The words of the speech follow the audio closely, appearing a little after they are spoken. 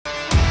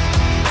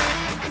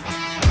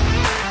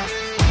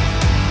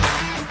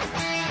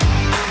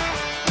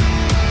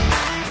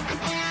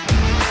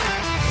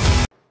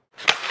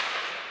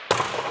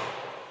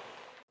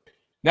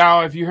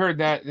Now, if you heard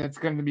that, that's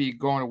going to be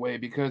going away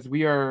because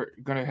we are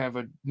going to have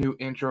a new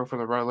intro for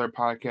the Red Alert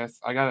podcast.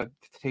 I got to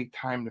take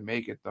time to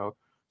make it, though.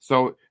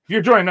 So if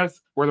you're joining us,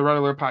 we're the Red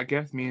Alert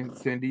podcast. Me and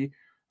Cindy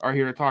are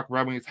here to talk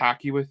Red Wings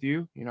hockey with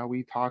you. You know,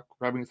 we talk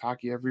Red Wings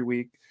hockey every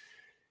week.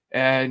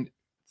 And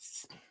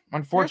You're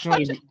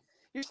unfortunately, such a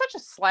you're such a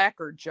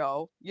slacker,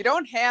 Joe. You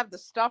don't have the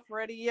stuff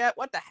ready yet.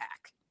 What the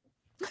heck?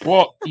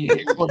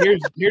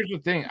 here's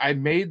the thing. I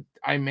made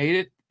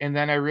it, and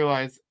then I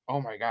realized, oh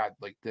my god,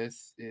 like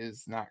this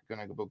is not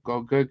gonna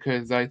go good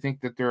because I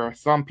think that there are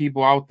some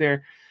people out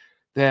there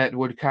that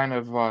would kind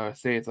of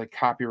say it's like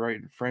copyright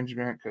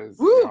infringement because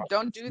Woo!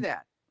 Don't do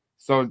that.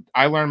 So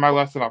I learned my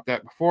lesson off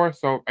that before,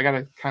 so I got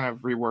to kind of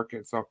rework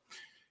it. So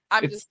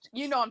I'm it's just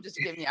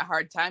giving you a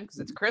hard time because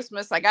it's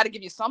Christmas. I got to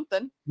give you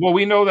something. well,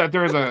 we know that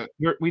there's a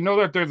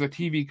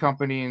TV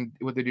company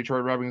with the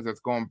Detroit Red Wings that's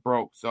going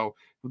broke, so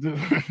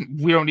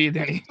we don't need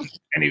any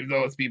of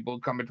those people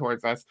coming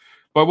towards us.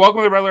 But welcome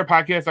to the Red Alert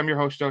Podcast. I'm your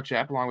host Joe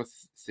Chap, along with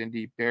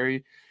Cindy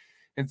Berry,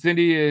 and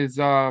Cindy is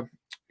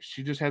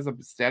she just has a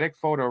static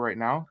photo right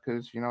now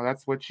because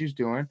that's what she's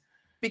doing.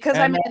 Because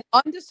I'm in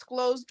an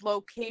undisclosed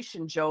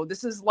location, Joe.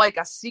 This is like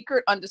a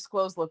secret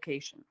undisclosed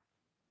location.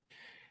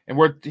 And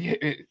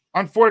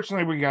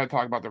unfortunately, we got to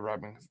talk about the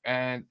Red Wings.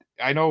 And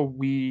I know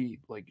me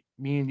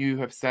and you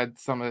have said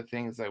some of the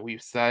things that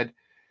we've said,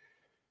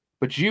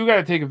 but you got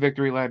to take a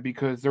victory lap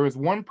because there was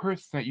one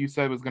person that you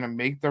said was going to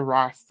make the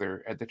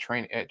roster at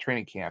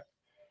training camp,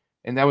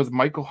 and that was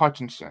Michael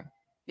Hutchinson.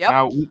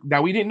 Yep.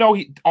 Now we didn't know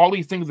all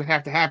these things that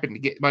have to happen to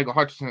get Michael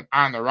Hutchinson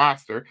on the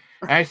roster.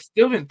 And I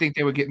still didn't think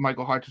they would get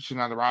Michael Hutchinson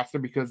on the roster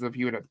because of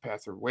he would have to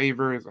pass their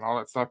waivers and all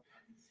that stuff,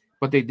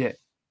 but they did.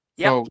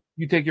 Yep. So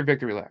you take your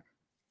victory lap.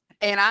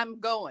 And I'm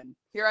going.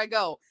 Here I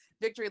go.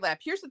 Victory lap.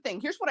 Here's the thing.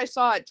 Here's what I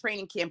saw at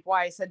training camp.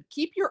 Why I said,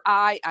 keep your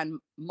eye on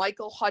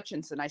Michael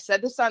Hutchinson. I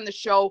said this on the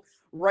show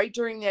right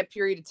during that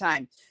period of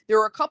time. There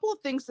were a couple of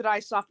things that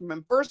I saw from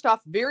him. First off,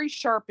 very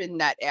sharp in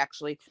net,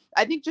 actually.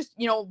 I think just,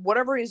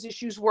 whatever his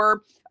issues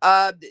were,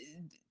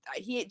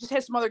 he just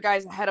had some other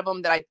guys ahead of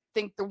him that I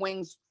think the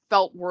Wings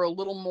felt were a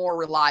little more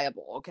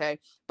reliable. Okay.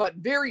 But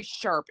very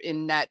sharp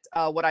in net,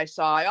 what I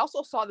saw. I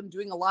also saw them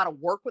doing a lot of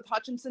work with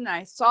Hutchinson.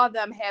 I saw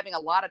them having a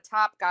lot of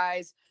top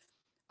guys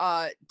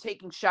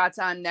taking shots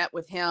on net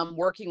with him,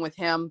 working with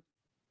him.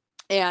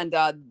 And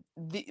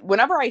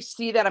whenever I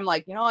see that, I'm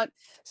like, you know what,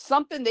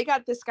 they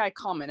got this guy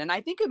coming. And I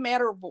think a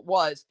matter of what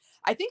was,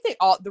 I think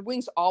the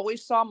Wings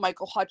always saw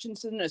Michael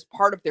Hutchinson as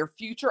part of their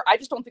future. I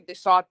just don't think they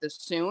saw it this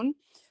soon.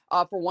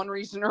 For one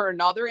reason or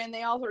another, and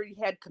they already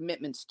had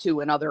commitments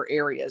too in other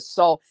areas.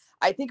 So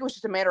I think it was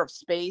just a matter of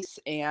space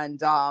and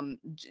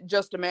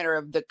just a matter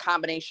of the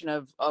combination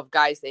of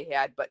guys they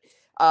had. But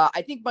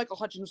I think Michael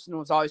Hutchinson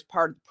was always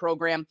part of the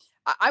program.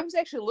 I was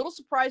actually a little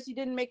surprised he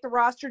didn't make the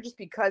roster just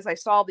because I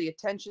saw the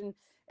attention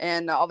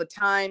and all the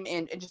time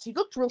and just he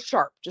looked real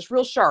sharp,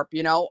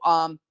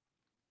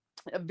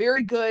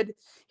 very good.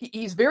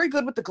 He's very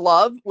good with the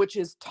glove, which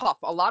is tough.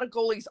 A lot of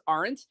goalies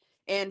aren't.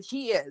 And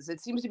he is. It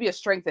seems to be a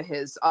strength of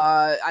his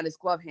on his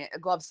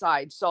glove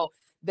side. So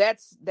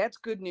that's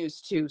good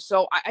news too.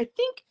 So I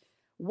think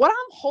what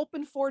I'm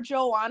hoping for,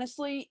 Joe,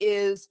 honestly,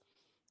 is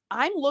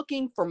I'm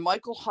looking for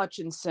Michael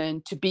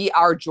Hutchinson to be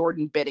our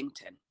Jordan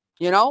Binnington.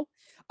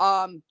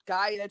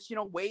 Guy that's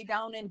way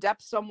down in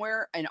depth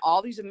somewhere, and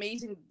all these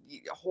amazing,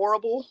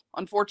 horrible,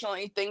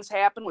 unfortunately, things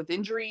happen with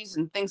injuries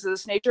and things of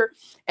this nature,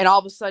 and all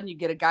of a sudden you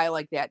get a guy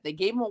like that. They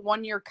gave him a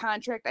 1-year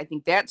contract. I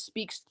think that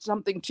speaks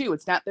something too.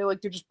 It's not they're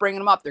just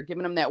bringing him up; they're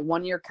giving him that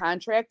 1-year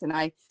contract, and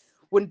I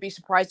wouldn't be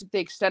surprised if they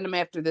extend him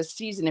after this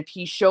season if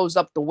he shows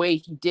up the way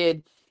he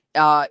did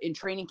in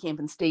training camp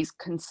and stays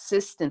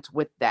consistent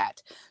with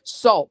that.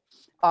 So.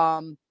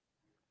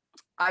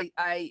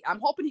 I'm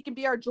hoping he can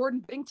be our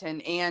Jordan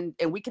Binnington and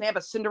we can have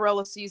a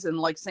Cinderella season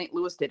like St.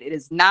 Louis did. It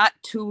is not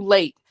too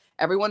late.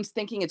 Everyone's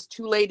thinking it's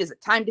too late. Is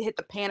it time to hit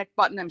the panic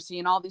button? I'm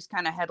seeing all these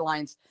kind of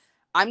headlines.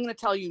 I'm going to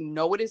tell you,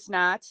 no, it is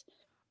not.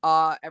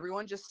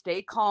 Everyone just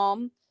stay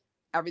calm.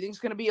 Everything's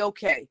going to be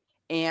okay.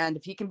 And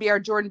if he can be our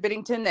Jordan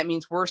Binnington, that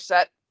means we're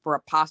set for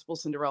a possible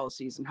Cinderella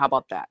season. How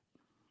about that?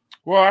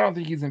 Well, I don't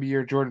think he's going to be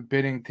your Jordan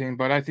Binnington,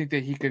 but I think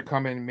that he could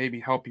come in and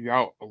maybe help you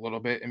out a little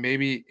bit. And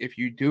maybe if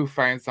you do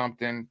find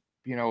something,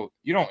 you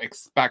don't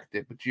expect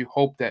it, but you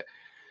hope that,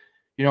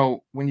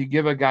 when you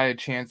give a guy a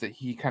chance that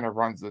he kind of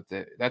runs with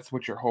it. That's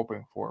what you're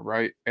hoping for,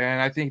 right?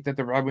 And I think that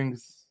the Red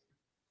Wings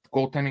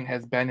goaltending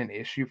has been an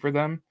issue for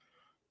them.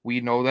 We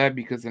know that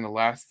because in the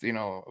last,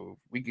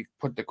 we could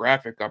put the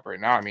graphic up right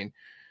now. I mean,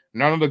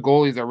 none of the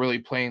goalies are really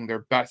playing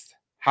their best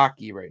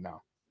hockey right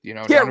now.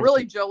 Yeah,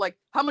 really, Joe. Like,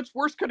 how much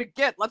worse could it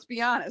get? Let's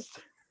be honest.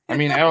 I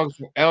mean,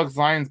 Alex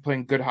Lyon's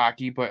playing good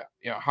hockey, but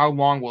how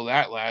long will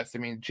that last? I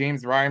mean,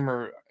 James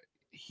Reimer,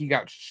 he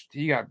got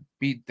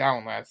beat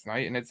down last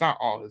night, and it's not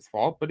all his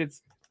fault. But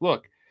it's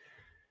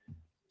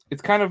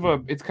kind of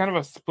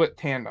a split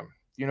tandem.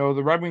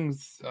 The Red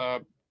Wings,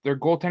 their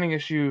goaltending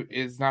issue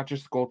is not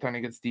just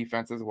goaltending; it's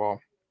defense as well.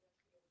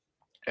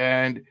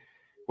 And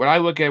what I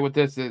look at with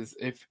this is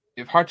if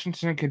if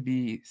Hutchinson could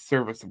be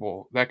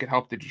serviceable, that could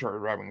help the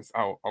Detroit Red Wings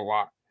out a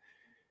lot.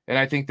 And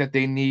I think that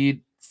they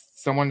need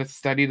someone to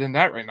steady the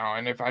net right now.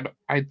 And if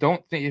I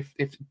don't think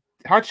if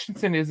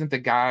Hutchinson isn't the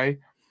guy,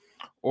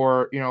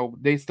 or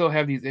they still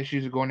have these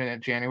issues going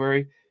in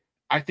January,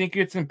 I think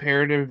it's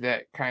imperative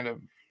that kind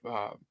of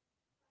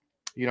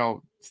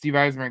Steve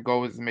Yzerman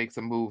goes and makes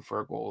a move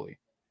for a goalie,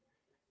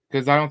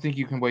 because I don't think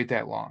you can wait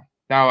that long.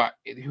 Now,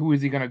 who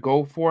is he going to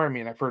go for? I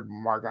mean, I've heard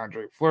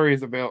Marc-Andre Fleury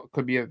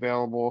could be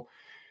available,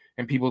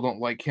 and people don't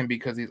like him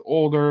because he's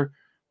older.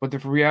 But the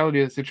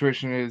reality of the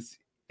situation is,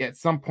 at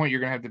some point,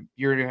 you're gonna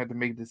have to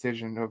make a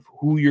decision of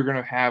who you're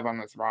gonna have on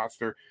this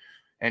roster,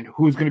 and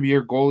who's gonna be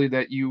your goalie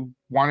that you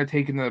want to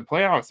take into the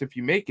playoffs if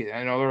you make it.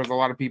 I know there's a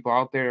lot of people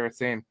out there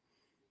saying,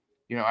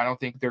 I don't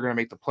think they're gonna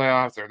make the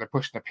playoffs, or they're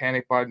pushing the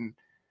panic button.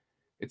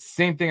 It's the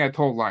same thing I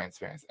told Lions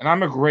fans, and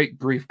I'm a great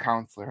grief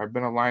counselor. I've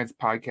been a Lions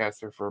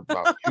podcaster for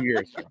about 2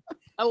 years now.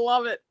 I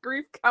love it,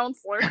 grief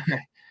counselor.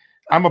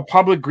 I'm a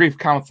public grief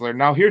counselor.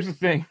 Now, here's the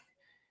thing.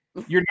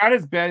 You're not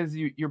as bad as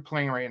you're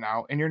playing right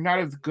now, and you're not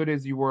as good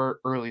as you were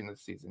early in the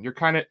season. You're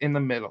kind of in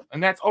the middle,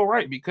 and that's all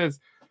right, because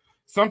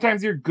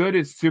sometimes your good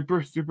is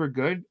super, super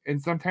good,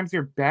 and sometimes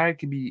your bad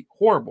can be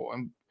horrible.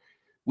 And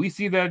we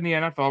see that in the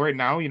NFL right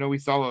now. We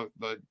saw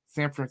the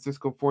San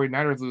Francisco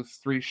 49ers lose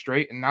 3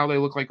 straight, and now they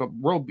look like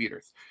world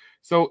beaters.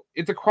 So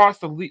it's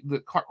across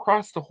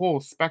across the whole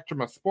spectrum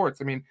of sports.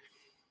 I mean,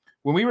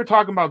 when we were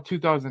talking about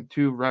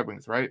 2002 Red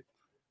Wings, right?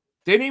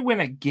 They didn't win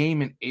a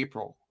game in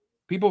April.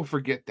 People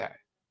forget that.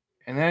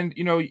 And then,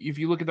 if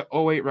you look at the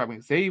 08 Red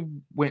Wings, they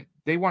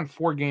won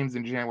 4 games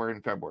in January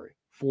and February.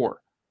 4.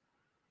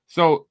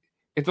 So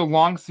it's a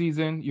long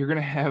season. You're going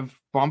to have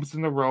bumps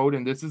in the road,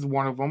 and this is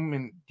one of them.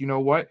 And you know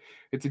what?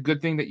 It's a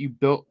good thing that you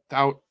built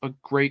out a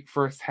great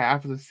first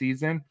half of the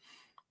season,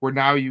 where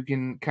now you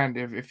can kind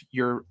of, if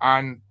you're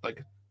on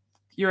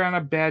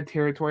a bad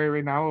territory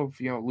right now of,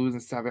 losing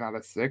 7 out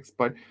of 6,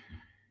 but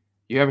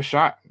you have a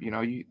shot,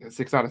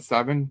 6 out of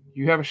 7,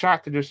 you have a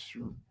shot to just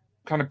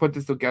kind of put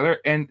this together.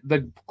 And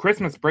the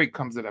Christmas break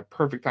comes at a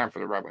perfect time for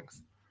the Red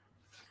Wings.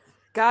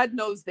 God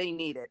knows they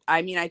need it.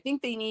 I mean, I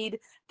think they need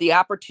the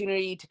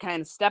opportunity to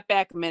kind of step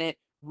back a minute,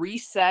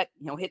 reset,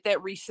 hit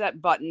that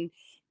reset button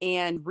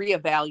and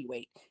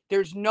reevaluate.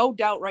 There's no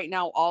doubt right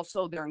now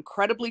also they're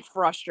incredibly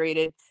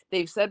frustrated.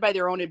 They've said by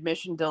their own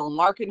admission, Dylan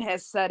Larkin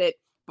has said it,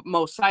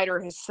 Mo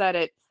Seider has said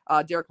it,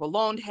 Derek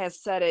Lalonde has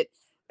said it,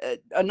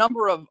 a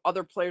number of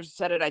other players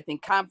said it. I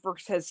think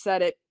Comforts has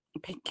said it,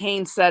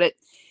 Kane said it.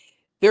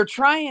 They're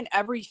trying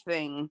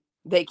everything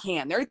they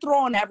can. They're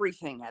throwing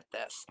everything at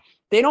this.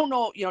 They don't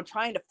know,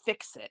 trying to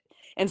fix it.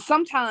 And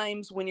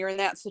sometimes when you're in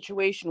that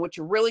situation, what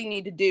you really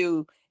need to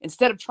do,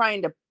 instead of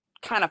trying to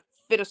kind of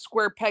fit a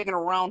square peg in a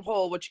round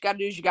hole, what you got to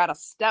do is you got to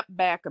step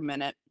back a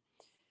minute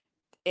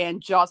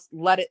and just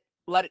let it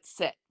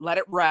sit, let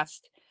it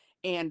rest,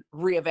 and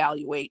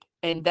reevaluate,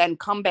 and then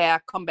come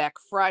back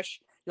fresh.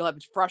 You'll have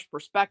a fresh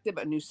perspective,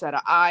 a new set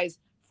of eyes,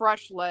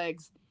 fresh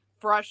legs,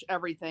 fresh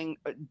everything,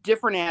 a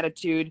different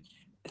attitude.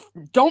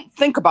 Don't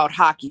think about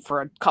hockey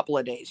for a couple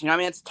of days. I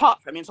mean, it's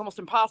tough. I mean, it's almost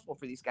impossible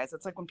for these guys.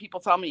 It's like when people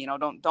tell me,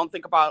 don't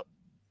think about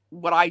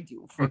what I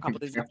do for a couple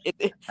of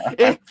days.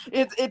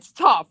 It's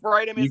tough,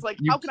 right? I mean, it's like,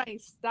 how can I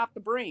stop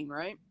the brain,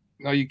 right?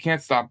 No, you can't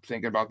stop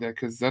thinking about that,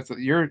 because that's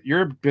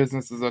your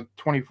business is a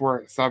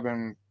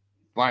 24/7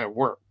 line of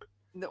work.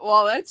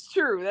 Well, that's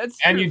true. That's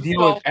and true.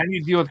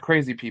 You deal with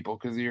crazy people,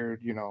 because you're,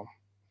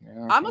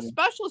 I'm a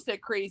specialist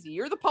at crazy.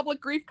 You're the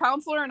public grief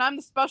counselor, and I'm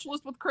the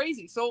specialist with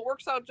crazy. So it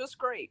works out just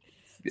great.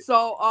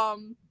 So,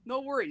 no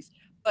worries.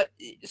 But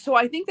so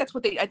I think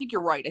I think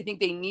you're right. I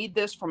think they need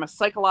this from a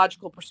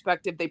psychological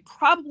perspective. They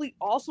probably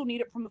also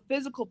need it from a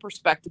physical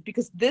perspective,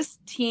 because this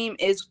team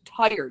is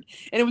tired.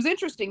 And it was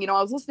interesting. I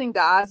was listening to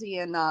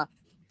Ozzy and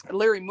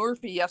Larry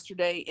Murphy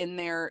yesterday in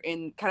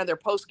kind of their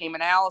post-game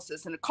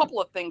analysis, and a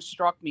couple of things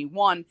struck me.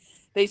 One,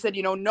 they said,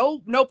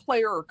 no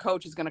player or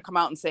coach is going to come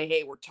out and say,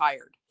 hey, we're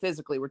tired.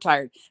 Physically, we're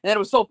tired. And then it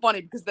was so funny,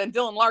 because then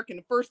Dylan Larkin,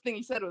 the first thing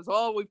he said was,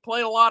 oh, we've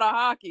played a lot of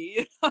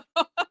hockey.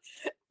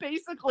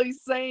 Basically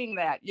saying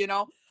that,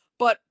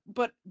 but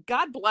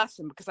God bless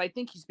him, because I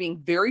think he's being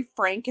very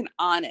frank and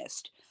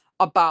honest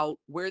about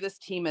where this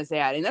team is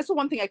at. And that's the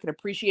one thing I could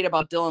appreciate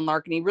about Dylan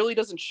Larkin. He really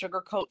doesn't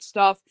sugarcoat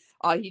stuff.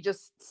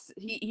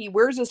 He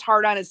wears his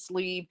heart on his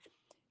sleeve,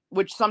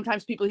 which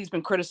sometimes he's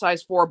been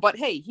criticized for, but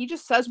hey, he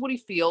just says what he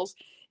feels,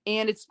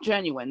 and it's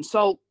genuine.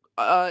 So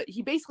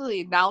he basically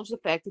acknowledged the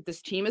fact that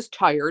this team is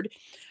tired.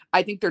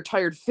 I think they're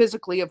tired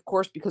physically, of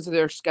course, because of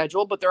their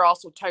schedule, but they're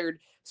also tired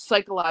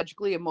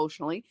psychologically,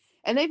 emotionally.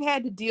 And they've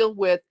had to deal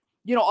with,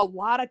 a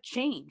lot of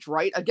change,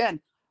 right? Again,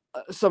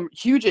 some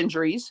huge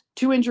injuries,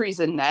 2 injuries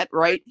in net,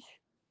 right?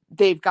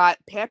 They've got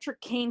Patrick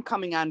Kane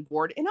coming on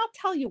board. And I'll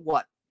tell you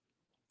what,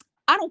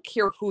 I don't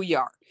care who you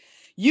are.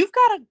 You've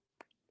got a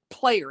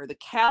player, the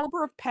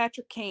caliber of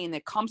Patrick Kane,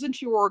 that comes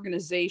into your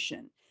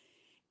organization,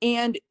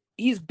 and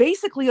he's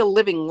basically a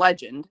living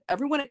legend.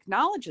 Everyone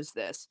acknowledges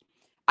this.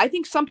 I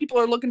think some people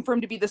are looking for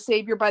him to be the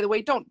savior. By the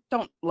way, don't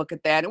look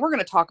at that. And we're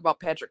going to talk about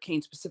Patrick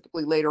Kane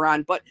specifically later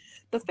on. But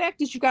the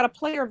fact is, you got a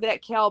player of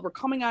that caliber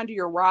coming onto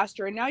your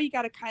roster, and now you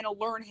got to kind of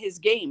learn his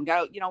game.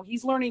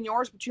 He's learning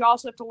yours, but you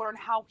also have to learn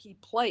how he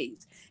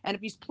plays. And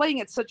if he's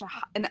playing at such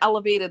an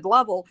elevated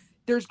level,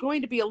 there's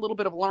going to be a little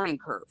bit of a learning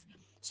curve.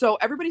 So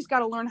everybody's got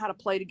to learn how to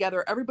play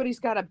together. Everybody's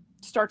got to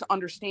start to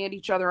understand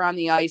each other on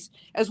the ice,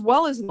 as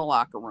well as in the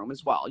locker room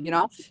as well.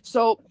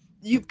 So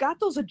you've got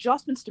those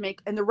adjustments to make,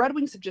 and the Red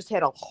Wings have just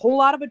had a whole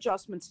lot of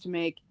adjustments to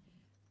make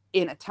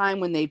in a time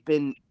when they've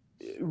been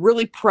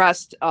really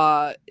pressed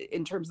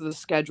in terms of the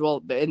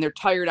schedule, and they're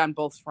tired on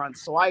both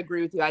fronts. So I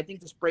agree with you. I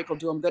think this break will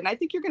do them good, and I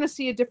think you're going to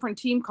see a different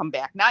team come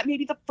back. Not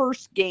maybe the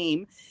first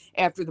game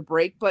after the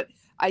break, but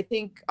I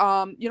think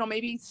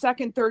maybe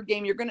second, third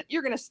game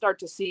you're gonna start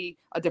to see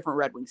a different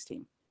Red Wings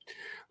team.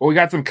 Well, we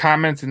got some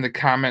comments in the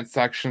comment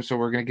section, so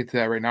we're going to get to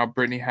that right now.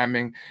 Brittany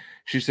Hemming,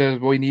 she says,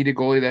 well, we need a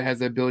goalie that has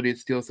the ability to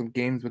steal some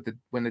games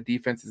when the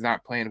defense is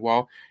not playing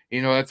well.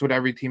 That's what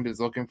every team is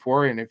looking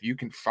for, and if you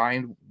can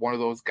find one of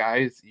those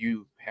guys,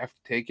 you have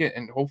to take it.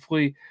 And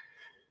hopefully,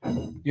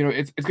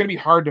 it's going to be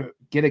hard to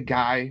get a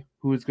guy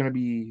who is going to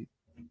be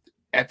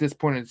at this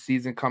point in the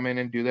season come in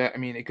and do that. I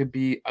mean, it could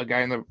be a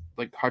guy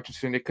like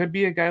Hutchinson. It could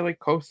be a guy like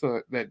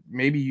Costa that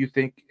maybe you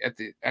think at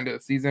the end of the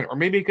season, or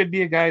maybe it could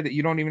be a guy that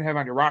you don't even have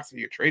on your roster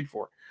you trade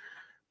for.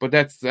 But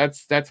that's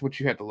what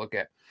you have to look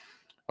at.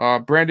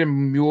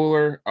 Brandon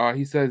Mueller,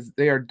 he says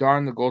they are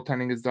done. The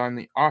goaltending is done.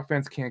 The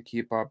offense can't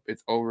keep up.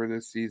 It's over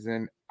this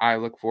season. I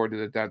look forward to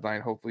the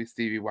deadline. Hopefully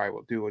Stevie Y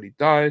will do what he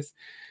does.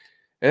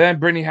 And then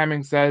Brittany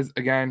Hemming says,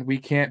 again, we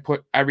can't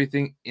put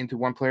everything into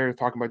one player.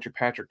 Talking about your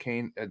Patrick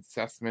Kane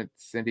assessment,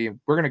 Cindy.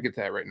 We're going to get to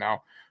that right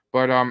now.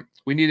 But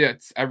we need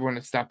everyone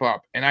to step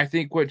up. And I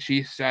think what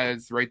she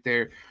says right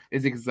there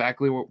is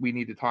exactly what we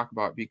need to talk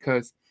about,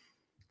 because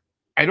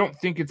I don't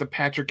think it's a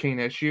Patrick Kane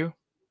issue.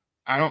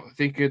 I don't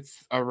think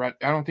it's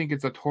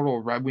a total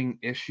Red Wing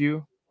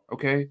issue.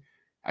 Okay.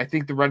 I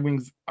think the Red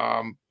Wings,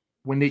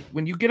 when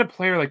you get a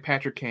player like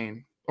Patrick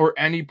Kane, or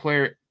any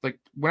player, like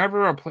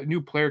whenever a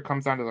new player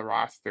comes onto the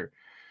roster,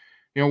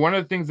 one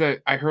of the things that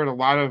I heard a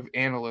lot of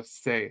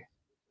analysts say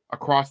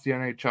across the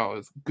NHL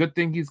is good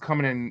thing he's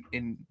coming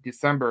in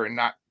December and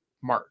not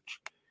March.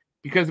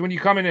 Because when you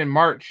come in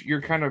March,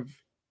 you're trying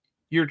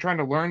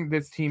to learn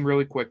this team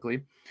really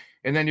quickly,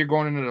 and then you're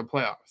going into the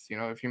playoffs,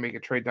 if you make a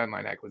trade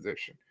deadline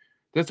acquisition.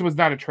 This was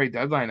not a trade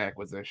deadline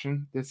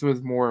acquisition. This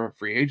was more a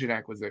free agent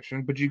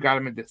acquisition, but you got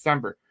him in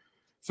December.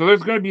 So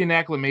there's going to be an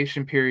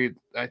acclimation period.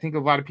 I think a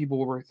lot of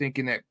people were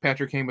thinking that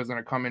Patrick Kane was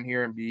going to come in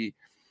here and be,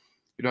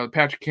 the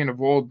Patrick Kane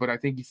of old, but I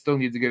think he still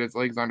needs to get his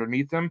legs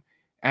underneath him.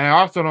 And I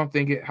also don't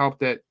think it helped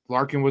that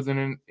Larkin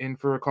wasn't in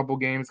for a couple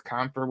games.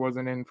 Compher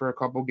wasn't in for a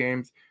couple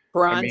games.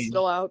 Perron's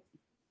still out.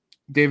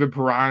 David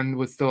Perron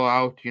was still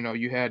out.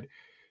 You had,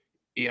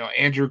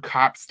 Andrew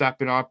Kopp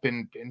stepping up,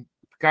 and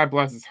God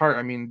bless his heart.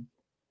 I mean,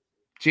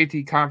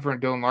 JT Compher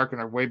and Dylan Larkin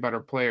are way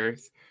better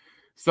players.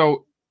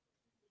 So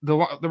the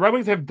Red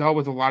Wings have dealt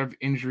with a lot of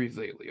injuries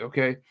lately,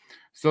 okay?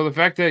 So the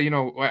fact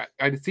that,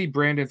 I see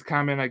Brandon's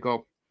comment, I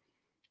go,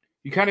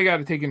 you kind of got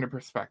to take into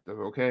perspective,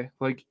 okay?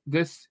 Like,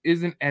 this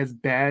isn't as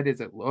bad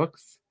as it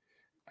looks.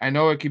 I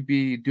know it could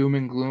be doom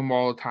and gloom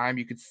all the time.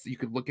 You could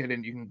look at it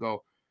and you can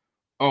go,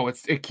 oh,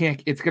 it's going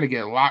to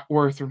get a lot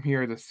worse from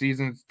here. The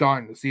season's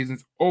done. The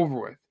season's over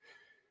with.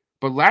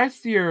 But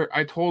last year,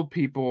 I told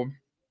people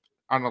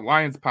on the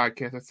Lions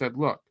podcast, I said,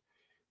 look,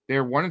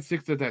 they're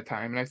 1-6 at that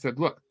time. And I said,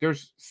 look,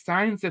 there's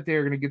signs that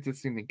they're going to get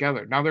this thing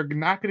together. Now, they're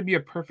not going to be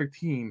a perfect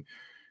team,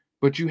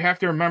 but you have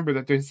to remember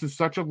that this is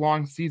such a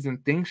long season.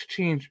 Things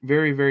change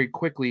very, very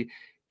quickly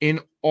in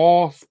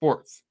all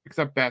sports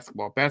except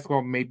basketball.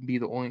 Basketball may be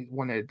the only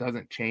one that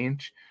doesn't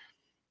change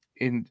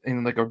in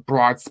like a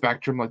broad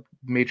spectrum, like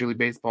Major League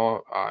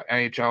Baseball,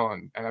 NHL,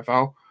 and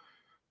NFL.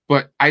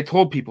 But I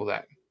told people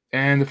that.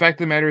 And the fact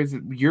of the matter is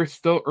that you're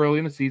still early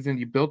in the season.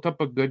 You built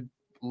up a good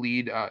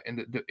lead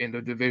in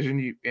the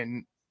division,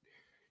 and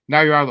now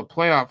you're out of the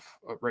playoff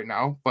right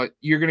now, but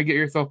you're going to get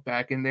yourself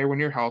back in there when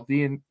you're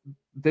healthy, and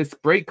this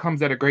break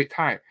comes at a great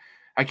time.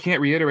 I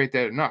can't reiterate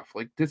that enough.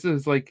 Like, this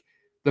is like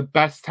the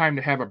best time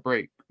to have a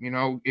break.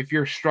 If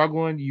you're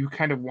struggling, you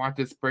kind of want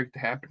this break to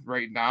happen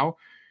right now.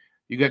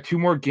 You got 2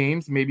 more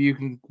games, maybe you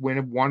can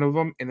win one of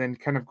them and then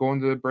kind of go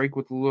into the break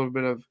with a little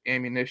bit of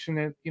ammunition,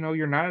 and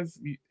you're not as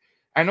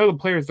I know the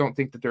players don't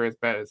think that they're as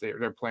bad as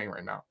they're playing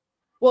right now.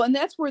 Well, and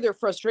that's where their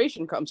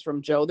frustration comes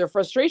from, Joe. Their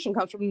frustration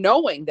comes from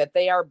knowing that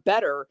they are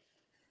better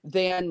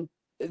than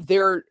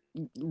their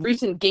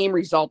recent game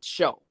results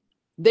show.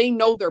 They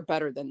know they're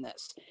better than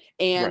this.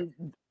 And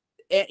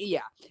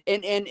right.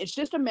 And it's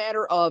just a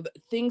matter of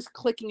things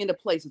clicking into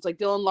place. It's like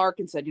Dylan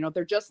Larkin said,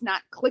 they're just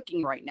not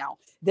clicking right now.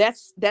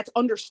 That's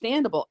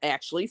understandable,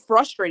 actually.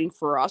 Frustrating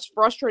for us,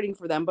 frustrating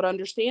for them, but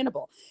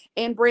understandable.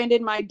 And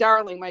Brandon, my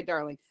darling,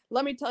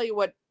 let me tell you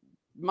what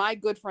my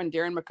good friend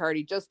Darren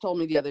McCarty just told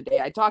me the other day.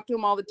 I talk to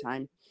him all the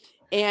time.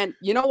 And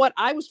you know what?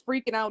 I was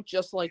freaking out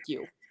just like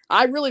you.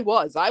 I really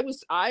was. I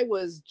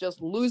was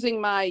just losing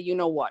my,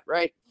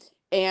 right?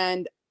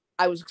 And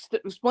I was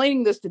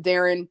explaining this to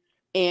Darren,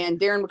 and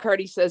Darren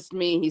McCarty says to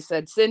me, he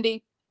said,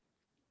 Cindy,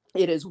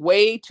 it is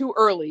way too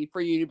early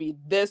for you to be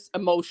this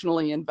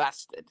emotionally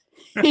invested.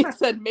 He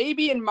said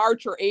maybe in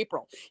March or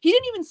April. He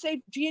didn't even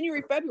say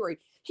January, February.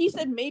 He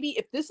said maybe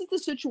if this is the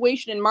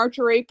situation in March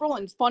or April,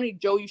 and it's funny,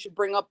 Joe, you should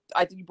bring up,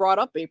 I think you brought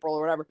up April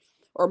or whatever,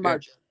 or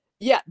March.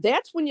 Yeah,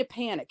 that's when you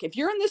panic. If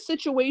you're in this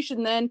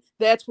situation, then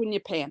that's when you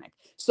panic.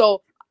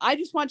 So I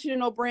just want you to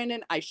know,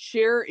 Brandon, I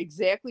share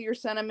exactly your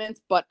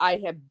sentiments, but I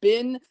have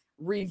been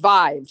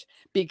revived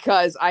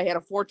because I had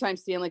a 4-time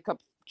Stanley Cup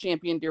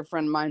champion, dear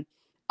friend of mine,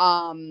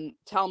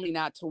 tell me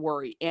not to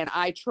worry. And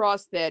I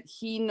trust that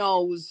he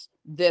knows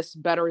this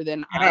better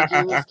than I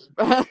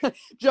do,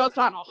 just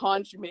on a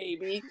hunch,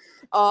 maybe.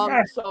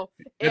 So,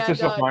 it's and,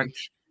 just a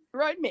hunch.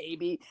 Right,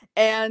 maybe.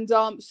 And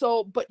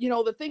so, but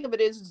the thing of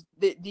it is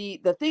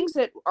the things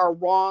that are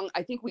wrong,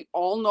 I think we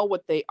all know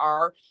what they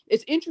are.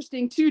 It's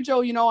interesting too,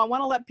 Joe. I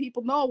want to let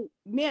people know,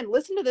 man,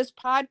 listen to this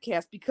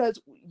podcast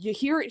because you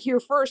hear it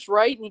here first,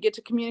 right? And you get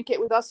to communicate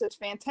with us. It's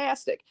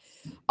fantastic.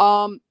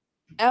 I'm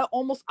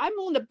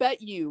willing to bet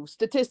you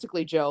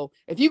statistically, Joe,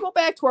 if you go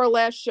back to our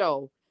last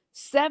show,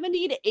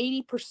 70 to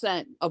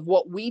 80% of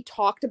what we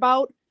talked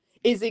about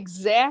is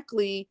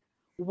exactly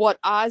what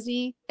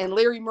Ozzie and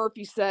Larry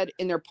Murphy said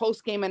in their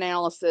post-game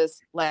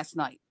analysis last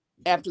night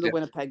after the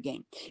Winnipeg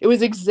game. It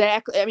was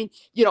exactly,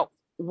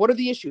 what are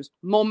the issues?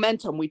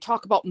 Momentum. We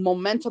talk about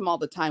momentum all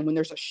the time. When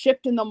there's a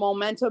shift in the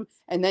momentum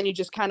and then you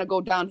just kind of go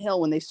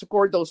downhill. When they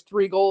scored those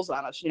 3 goals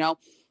on us,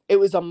 it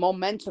was a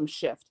momentum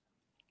shift.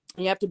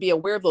 You have to be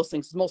aware of those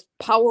things. It's the most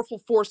powerful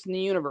force in the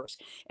universe.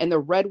 And the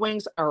Red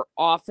Wings are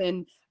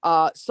often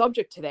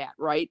subject to that,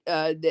 right?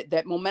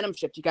 That momentum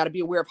shift. You got to be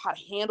aware of how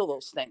to handle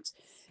those things.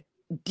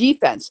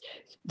 Defense,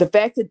 the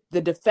fact that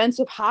the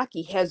defensive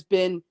hockey has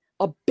been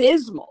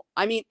abysmal.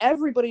 I mean,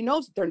 everybody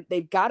knows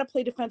they've got to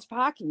play defensive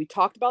hockey. We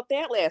talked about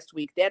that last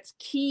week. That's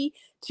key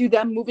to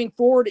them moving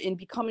forward and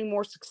becoming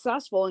more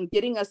successful and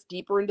getting us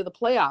deeper into the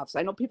playoffs.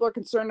 I know people are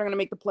concerned they're going to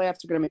make the playoffs.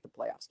 They're going to make the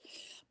playoffs.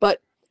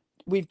 But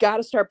we've got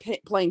to start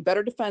playing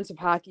better defensive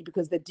hockey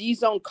because the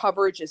D-zone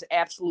coverage is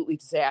absolutely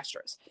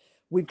disastrous.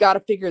 We've got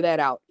to figure that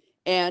out.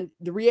 And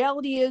the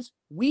reality is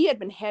we had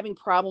been having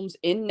problems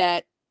in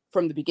net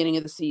from the beginning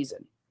of the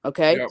season.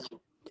 Okay. Yep.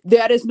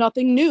 That is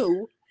nothing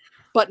new,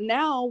 but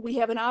now we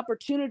have an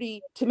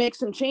opportunity to make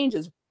some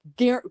changes.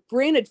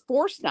 Granted,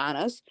 forced on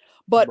us,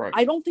 but right.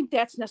 I don't think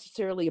that's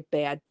necessarily a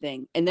bad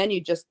thing. And then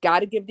you just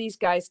got to give these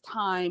guys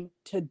time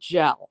to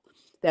gel.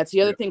 That's the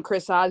other thing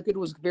Chris Osgood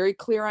was very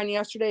clear on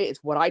yesterday.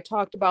 It's what I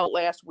talked about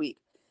last week.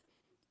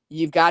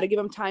 You've got to give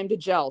them time to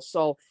gel.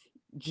 So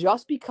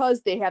just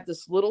because they have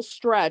this little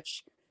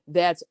stretch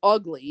that's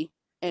ugly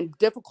and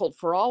difficult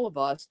for all of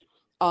us,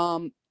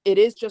 it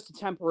is just a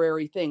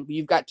temporary thing.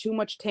 You've got too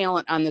much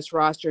talent on this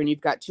roster and you've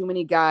got too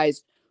many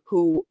guys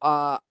who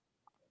are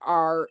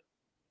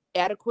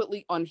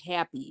adequately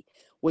unhappy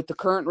with the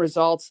current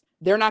results.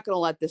 They're not going to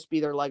let this be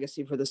their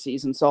legacy for the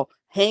season. So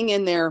hang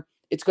in there.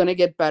 It's going to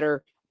get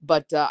better,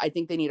 but I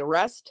think they need a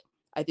rest.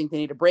 I think they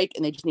need a break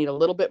and they just need a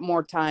little bit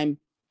more time.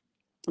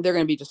 They're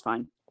going to be just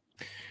fine.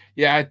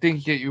 Yeah, I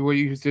think what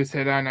you just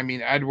hit on. I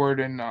mean,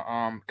 Edward in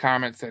the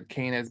comments said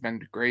Kane has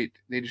been great.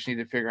 They just need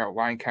to figure out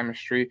line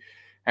chemistry.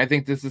 I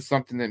think this is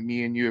something that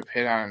me and you have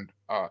hit on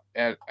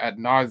ad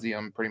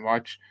nauseum pretty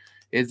much,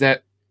 is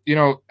that,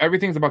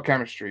 everything's about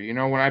chemistry.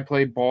 When I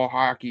play ball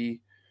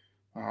hockey,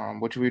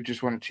 which we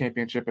just won a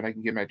championship and I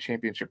can get my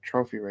championship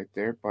trophy right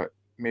there, but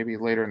maybe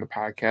later in the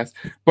podcast.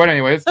 But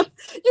anyways.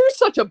 You're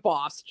such a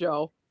boss,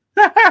 Joe.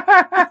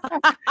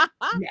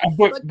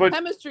 but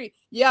chemistry,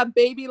 yeah,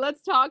 baby,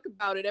 let's talk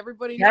about it.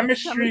 Everybody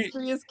knows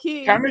chemistry is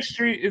key.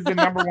 Chemistry is the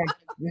number one.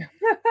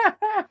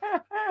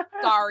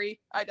 Sorry,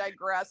 I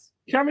digress.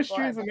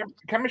 Chemistry is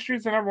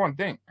the number one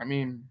thing. I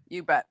mean,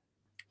 you bet.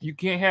 You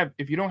can't have,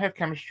 if you don't have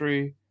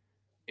chemistry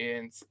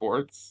in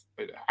sports,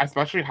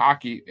 especially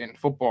hockey and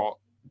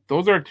football.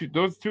 Those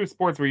two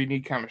sports where you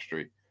need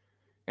chemistry.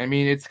 I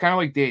mean, it's kind of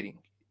like dating.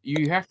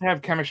 You have to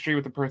have chemistry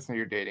with the person that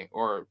you're dating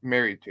or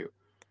married to.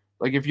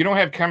 Like, if you don't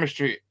have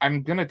chemistry,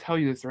 I'm gonna tell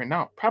you this right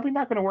now, probably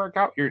not gonna work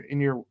out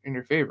in your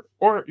favor,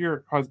 or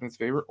your husband's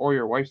favor, or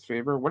your wife's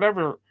favor,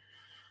 whatever.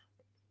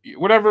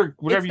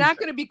 It's not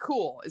gonna be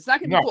cool. It's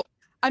not gonna be cool.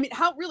 I mean,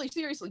 how really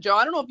seriously, Joe?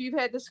 I don't know if you've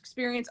had this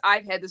experience.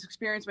 I've had this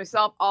experience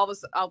myself. All of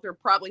us out there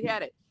probably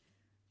had it.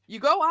 You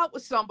go out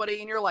with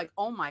somebody and you're like,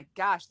 oh my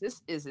gosh,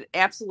 this is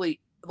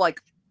absolutely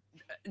like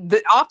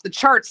off the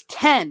charts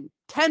 10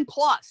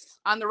 plus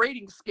on the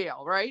rating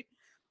scale, right?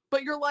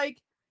 But you're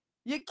like,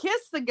 you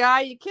kiss the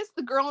guy, you kiss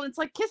the girl, and it's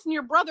like kissing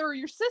your brother or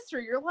your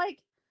sister. You're like,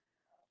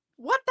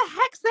 what the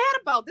heck's that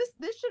about?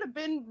 This should have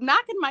been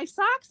knocking my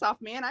socks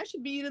off, man. I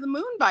should be to the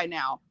moon by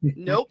now.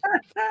 Nope.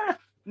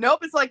 Nope.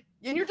 It's like,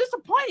 and you're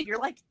disappointed. You're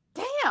like,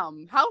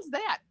 damn, how's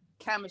that?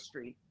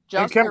 Chemistry.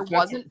 There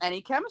wasn't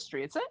any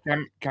chemistry. It's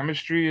it.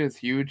 Chemistry is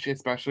huge,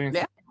 especially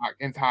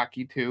in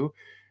hockey too.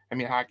 I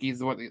mean, hockey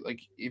is what,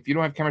 like, if you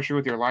don't have chemistry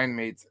with your line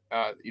mates,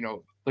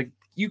 like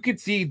you could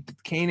see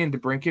Kane and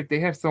DeBrincat, they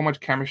have so much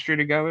chemistry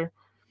together.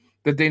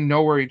 that they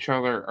know where each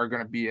other are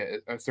going to be at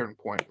a certain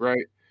point,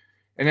 right?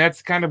 And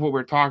that's kind of what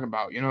we're talking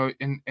about,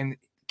 and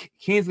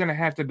Kane's going to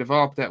have to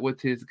develop that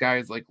with his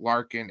guys like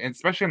Larkin, and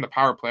especially on the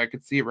power play. I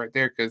could see it right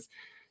there because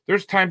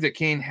there's times that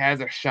Kane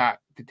has a shot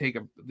to take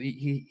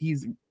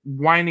he's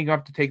winding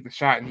up to take the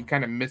shot and he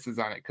kind of misses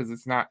on it because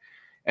it's not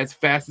as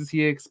fast as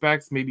he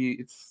expects. Maybe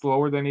it's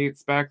slower than he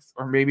expects,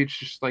 or maybe it's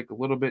just like a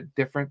little bit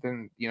different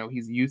than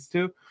he's used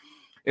to.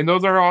 And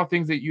those are all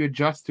things that you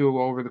adjust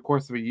to over the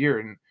course of a year.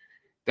 And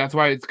that's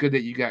why it's good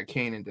that you got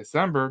Kane in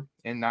December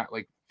and not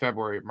like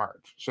February or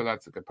March. So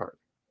that's a good part.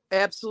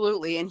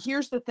 Absolutely. And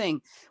here's the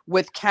thing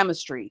with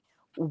chemistry.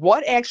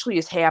 What actually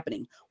is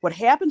happening? What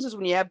happens is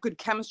when you have good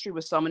chemistry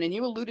with someone, and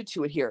you alluded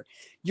to it here,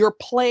 your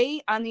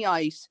play on the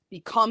ice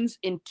becomes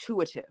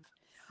intuitive.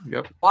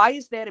 Yep. Why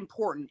is that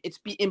important? It's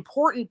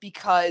important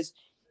because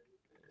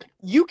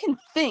you can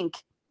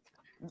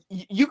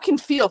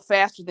feel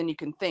faster than you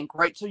can think,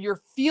 right? So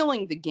you're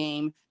feeling the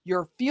game,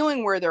 you're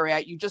feeling where they're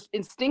at. You just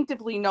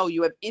instinctively know,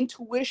 you have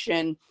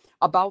intuition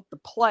about the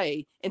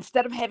play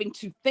instead of having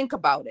to think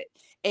about it.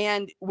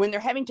 And when they're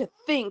having to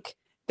think,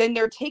 then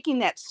they're taking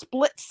that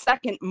split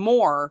second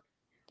more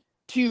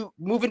to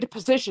move into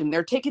position.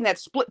 They're taking that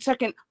split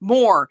second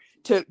more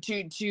to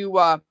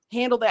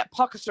handle that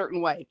puck a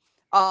certain way.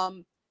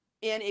 And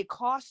it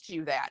costs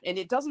you that. And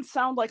it doesn't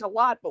sound like a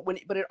lot,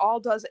 but it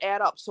all does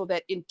add up. So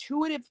that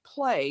intuitive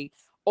play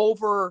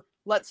over,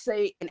 let's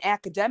say, an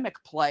academic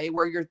play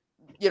where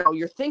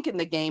you're thinking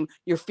the game,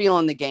 you're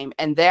feeling the game.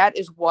 And that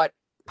is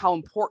how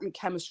important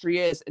chemistry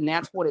is. And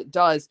that's what it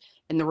does.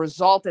 And the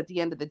result at the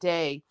end of the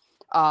day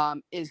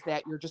is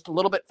that you're just a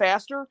little bit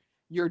faster.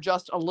 You're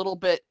just a little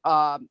bit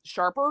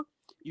sharper.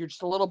 You're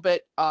just a little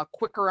bit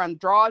quicker on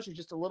draws. You're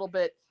just a little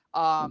bit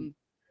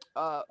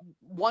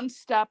one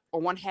step or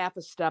one half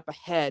a step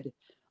ahead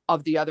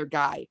of the other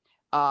guy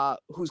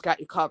who's got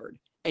you covered,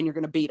 and you're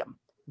going to beat him.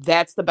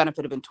 That's the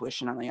benefit of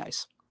intuition on the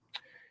ice.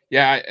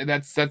 Yeah,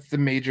 that's the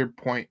major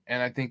point.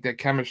 And I think that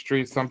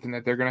chemistry is something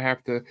that they're going to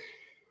have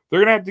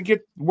to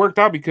get worked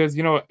out because,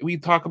 we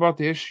talk about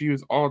the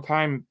issues all the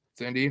time,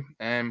 Cindy,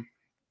 and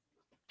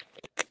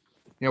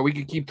we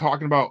could keep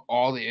talking about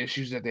all the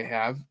issues that they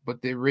have,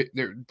 but the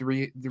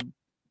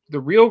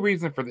real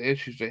reason for the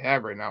issues they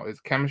have right now is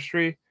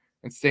chemistry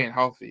and staying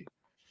healthy.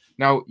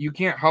 Now, you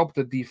can't help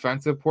the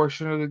defensive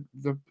portion of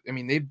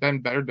they've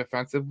been better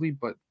defensively,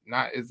 but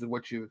not as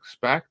what you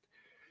expect.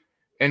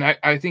 And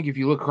I think if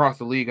you look across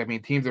the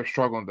league, teams are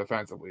struggling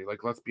defensively.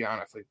 Like, let's be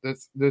honest, like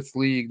this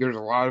league, there's a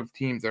lot of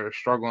teams that are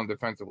struggling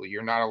defensively.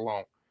 You're not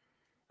alone.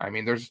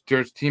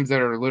 There's teams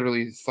that are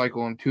literally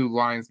cycling two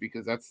lines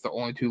because that's the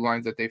only two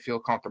lines that they feel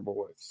comfortable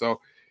with.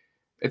 So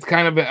it's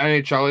kind of an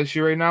NHL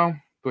issue right now,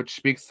 which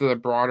speaks to the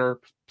broader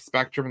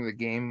spectrum of the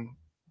game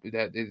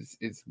that is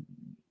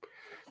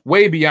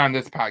way beyond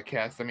this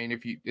podcast.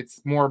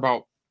 It's more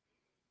about,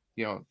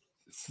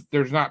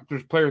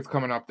 there's players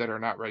coming up that are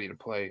not ready to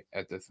play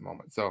at this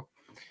moment. So,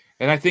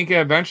 and I think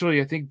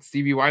eventually,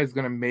 Stevie Y is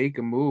going to make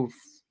a move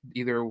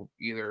either.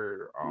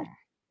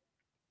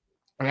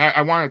 And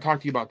I want to talk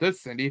to you about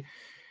this, Cindy.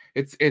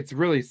 It's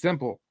really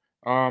simple.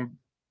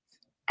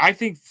 I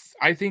think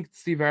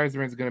Steve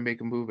Yzerman is going to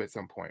make a move at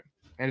some point,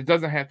 and it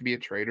doesn't have to be a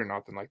trade or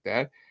nothing like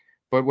that.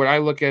 But what I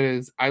look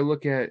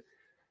at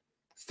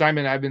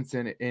Simon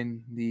Edvinsson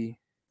in the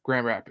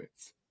Grand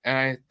Rapids, and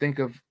I think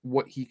of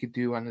what he could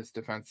do on this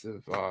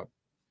defensive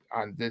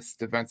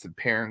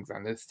pairings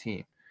on this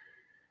team.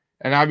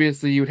 And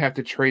obviously, you would have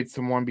to trade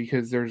someone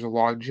because there's a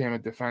log-jam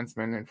of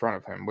defensemen in front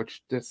of him,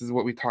 which this is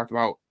what we talked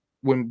about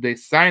when they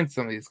signed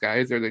some of these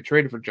guys or they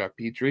traded for Jeff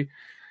Petrie,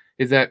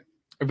 is that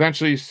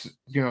eventually, Simon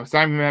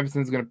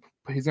Edvinsson's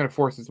he's going to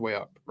force his way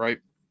up, right?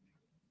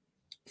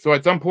 So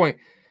at some point,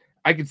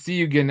 I could see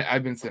you getting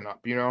Edvinsson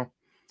up,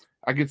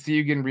 I could see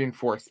you getting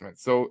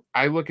reinforcements. So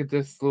I look at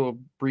this little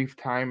brief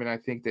time and I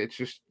think that it's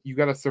just, you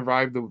got to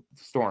survive the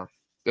storm.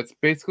 That's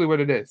basically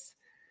what it is.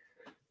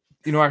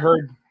 I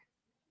heard.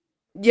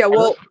 Yeah,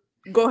 well,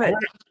 go ahead.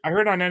 I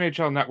heard on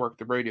NHL Network,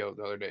 the radio,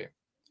 the other day,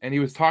 and he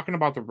was talking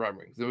about the Red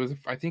Wings.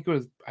 I think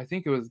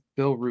it was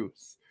Bill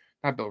Roos,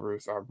 not Bill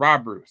Roos,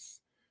 Rob Roos,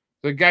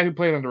 the guy who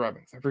played on the Red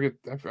Wings.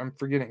 I'm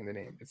forgetting the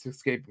name. It's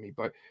escaping me,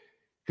 but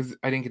because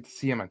I didn't get to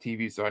see him on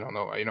TV, so I don't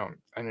know. I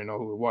didn't know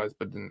who it was,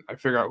 but then I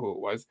figured out who it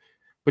was.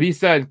 But he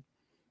said,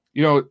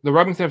 the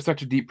Red Wings have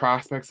such a deep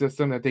prospect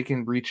system that they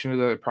can reach into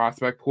the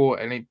prospect pool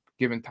at any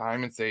given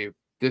time and say,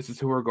 this is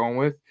who we're going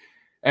with.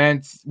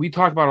 And we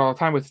talk about it all the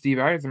time with Steve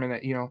Yzerman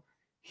that,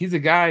 he's a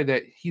guy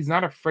that he's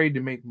not afraid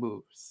to make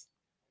moves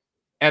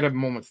at a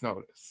moment's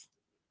notice.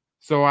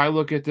 So I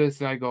look at this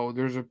and I go,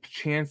 there's a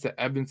chance that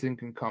Edvinsson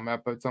can come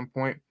up at some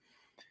point.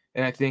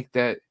 And I think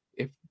that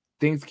if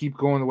things keep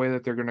going the way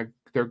that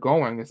they're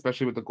going,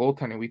 especially with the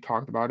goaltending, we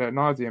talked about ad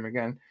nauseum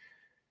again,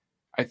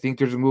 I think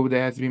there's a move that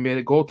has to be made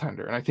at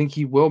goaltender. And I think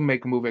he will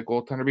make a move at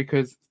goaltender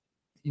because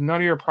none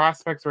of your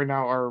prospects right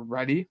now are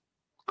ready.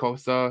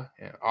 Kosa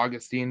and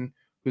Augustine,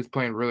 who's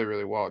playing really,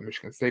 really well at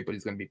Michigan State, but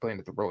he's going to be playing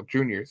at the World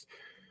Juniors.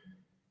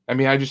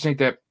 I just think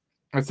that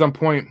at some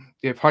point,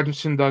 if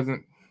Hutchinson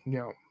doesn't,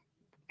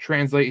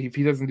 translate, if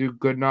he doesn't do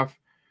good enough,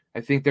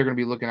 I think they're going to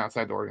be looking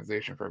outside the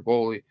organization for a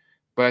goalie.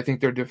 But I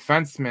think their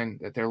defenseman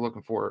that they're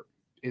looking for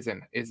is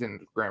in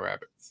Grand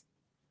Rapids.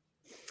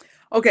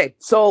 Okay,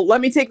 so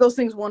let me take those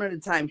things one at a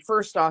time.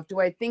 First off, do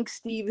I think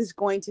Steve is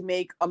going to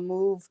make a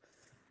move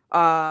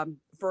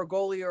for a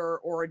goalie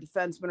or a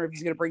defenseman, or if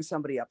he's going to bring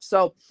somebody up?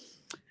 So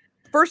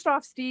first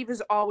off, Steve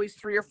is always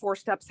 3 or 4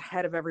 steps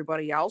ahead of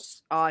everybody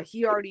else.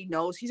 He already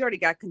knows. He's already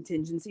got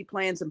contingency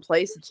plans in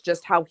place. It's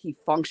just how he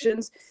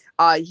functions.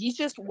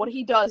 What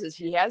he does is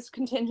he has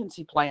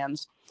contingency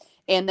plans,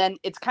 and then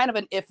it's kind of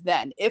an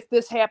if-then. If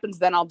this happens,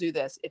 then I'll do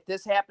this. If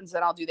this happens,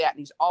 then I'll do that. And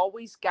he's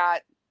always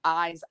got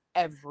eyes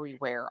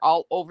everywhere,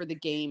 all over the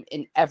game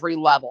in every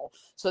level,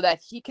 so that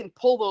he can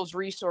pull those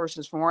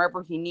resources from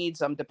wherever he needs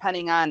them,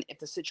 depending on if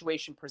the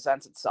situation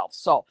presents itself.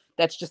 So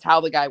that's just how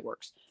the guy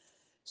works.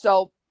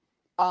 So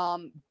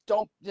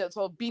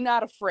be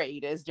not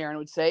afraid, as Darren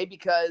would say,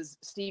 because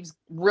Steve's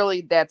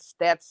really, that's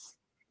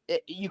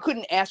it. You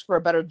couldn't ask for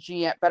a better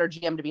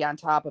GM to be on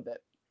top of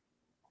it.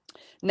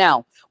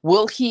 Now,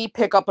 will he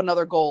pick up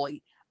another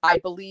goalie? I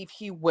believe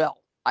he will.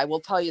 I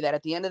will tell you that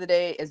at the end of the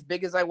day, as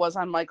big as I was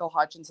on Michael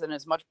Hutchinson,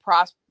 as much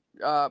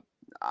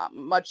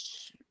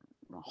much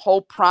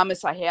hope,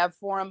 promise I have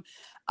for him,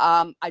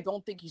 I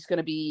don't think he's going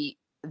to be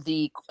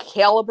the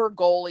caliber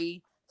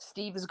goalie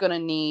Steve is going to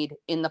need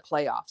in the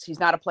playoffs. He's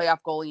not a playoff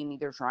goalie, and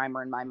neither is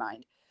Reimer in my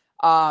mind.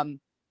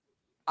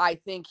 I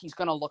think he's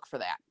going to look for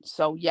that.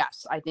 So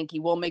yes, I think he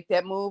will make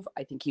that move.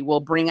 I think he will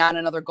bring on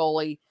another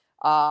goalie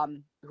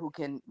who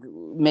can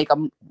make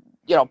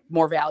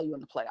more value in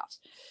the playoffs.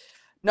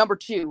 Number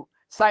 2,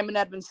 Simon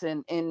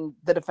Edvinsson in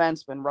the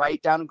defenseman,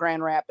 right down in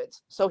Grand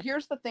Rapids. So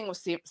here's the thing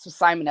with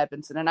Simon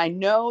Edvinsson, and I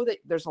know that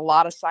there's a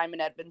lot of Simon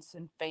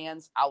Edvinsson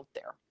fans out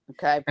there.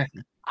 Okay.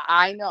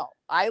 I know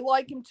I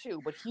like him too,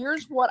 but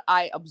here's what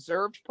I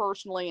observed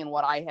personally and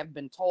what I have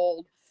been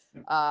told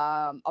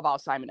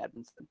about Simon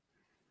Edvinsson.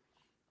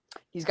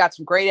 He's got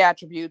some great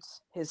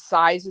attributes. His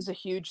size is a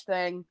huge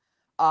thing.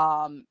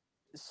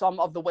 Some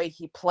of the way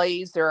he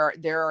plays,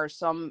 there are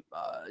some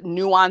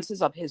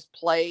nuances of his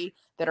play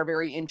that are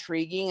very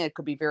intriguing. It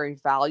could be very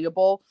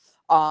valuable.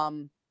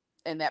 And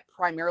that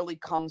primarily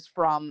comes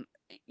from,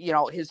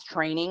 his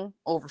training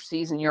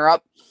overseas in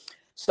Europe.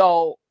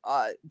 So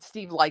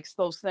Steve likes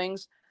those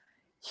things.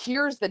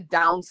 Here's the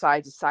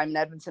downsides of Simon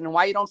Edvinsson and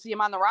why you don't see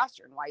him on the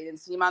roster and why you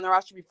didn't see him on the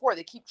roster before.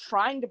 They keep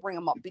trying to bring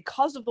him up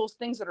because of those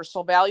things that are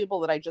so valuable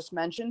that I just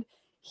mentioned.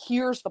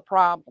 Here's the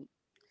problem.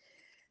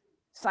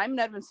 Simon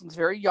Edvinsson's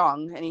very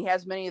young, and he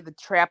has many of the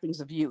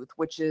trappings of youth,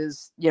 which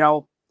is,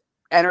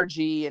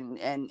 energy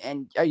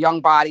and a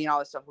young body and all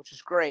that stuff, which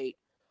is great.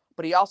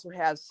 But he also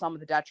has some of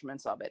the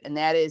detriments of it, and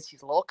that is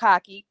he's a little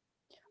cocky.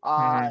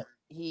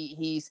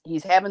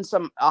 He's having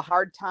a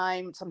hard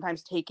time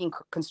sometimes taking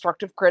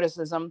constructive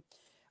criticism.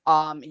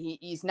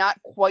 He's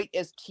not quite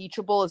as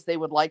teachable as they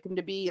would like him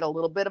to be. A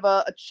little bit of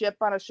a chip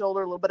on his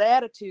shoulder, a little bit of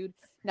attitude.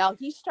 Now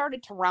he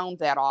started to round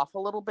that off a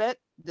little bit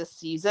this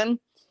season.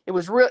 It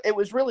was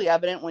really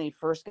evident when he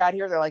first got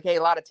here. They're like, hey,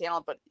 a lot of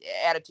talent, but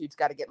attitude's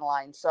got to get in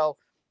line. So,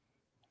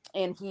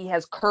 and he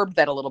has curbed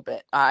that a little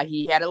bit.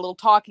 He had a little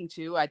talking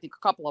to, I think, a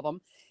couple of them,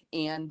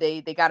 and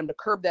they got him to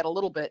curb that a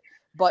little bit.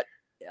 But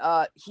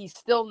he's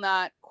still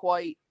not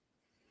quite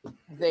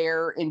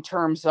there in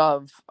terms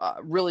of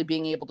really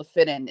being able to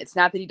fit in. It's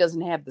not that he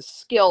doesn't have the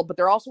skill, but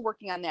they're also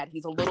working on that.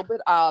 He's a little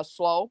bit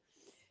slow,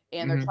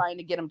 and they're trying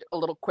to get him a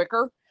little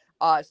quicker.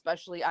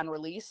 Especially on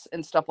release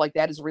and stuff like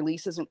that. His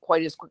release isn't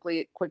quite as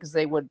quick as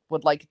they would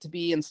like it to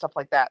be and stuff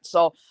like that.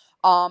 So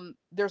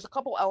there's a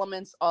couple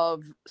elements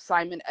of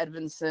Simon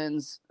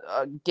Edvinsson's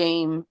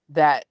game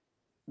that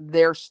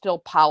they're still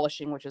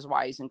polishing, which is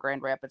why he's in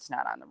Grand Rapids,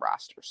 not on the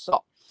roster.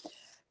 So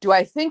do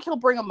I think he'll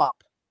bring him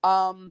up?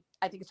 I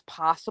think it's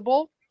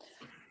possible.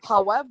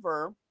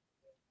 However,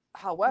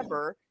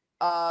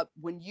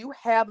 when you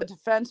have a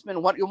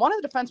defenseman, one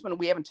of the defensemen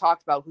we haven't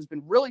talked about who's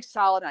been really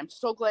solid, and I'm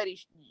so glad you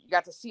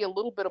got to see a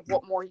little bit of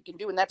what more he can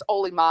do, and that's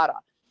Olli Maatta.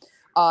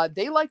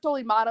 They liked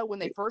Olli Maatta when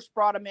they first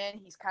brought him in.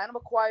 He's kind of a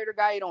quieter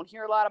guy. You don't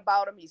hear a lot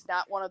about him. He's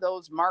not one of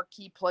those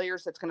marquee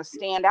players that's going to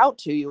stand out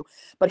to you,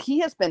 but he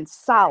has been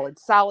solid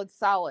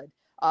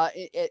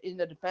in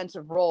the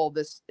defensive role,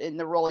 in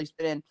the role he's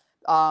been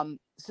in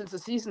since the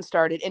season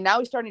started, and now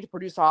he's starting to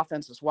produce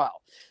offense as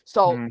well.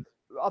 So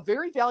a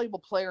very valuable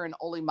player in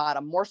Olli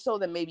Maatta, more so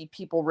than maybe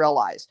people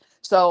realize.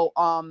 So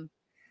I'm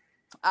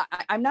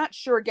not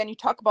sure. Again, you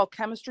talk about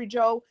chemistry,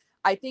 Joe.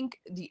 I think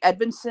the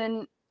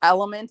Edvinsson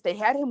element, they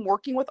had him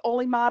working with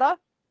Olli Maatta,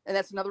 and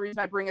that's another reason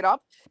I bring it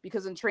up,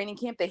 because in training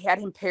camp they had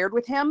him paired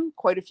with him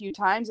quite a few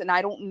times, and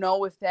I don't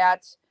know if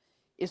that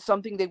is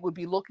something they would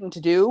be looking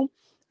to do.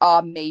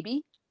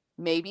 Maybe.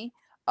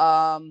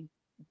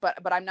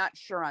 But I'm not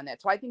sure on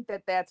that. So I think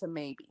that's a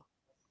maybe.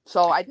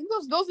 So I think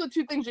those are the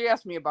two things you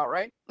asked me about,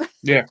 right?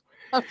 Yeah.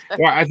 Okay.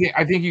 Well, I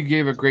think you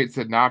gave a great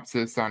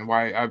synopsis on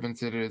why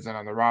Edvinsson isn't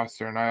on the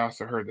roster, and I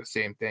also heard the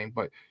same thing.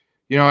 But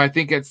I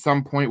think at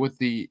some point with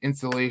the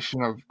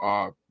installation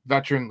of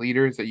veteran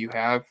leaders that you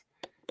have,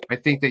 I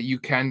think that you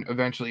can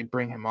eventually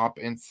bring him up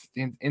and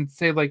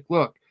say, like,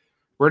 look,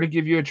 we're to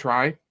give you a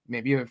try,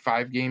 maybe a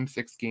 5-game,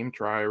 6-game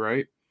try,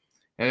 right?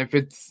 And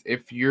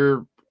if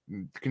you're,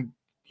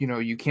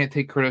 you can't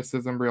take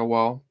criticism real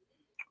well,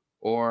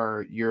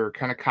 or you're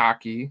kind of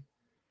cocky,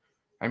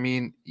 I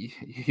mean,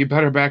 you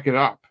better back it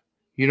up.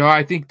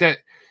 I think that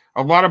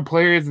a lot of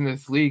players in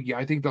this league,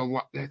 I think a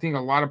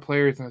lot of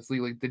players in this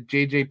league, like the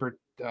JJ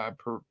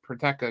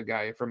Proteka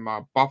guy from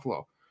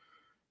Buffalo,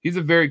 he's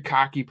a very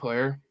cocky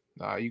player.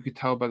 You could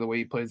tell by the way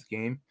he plays the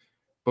game,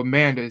 but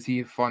man, is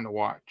he fun to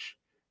watch.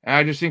 And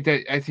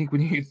I think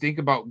when you think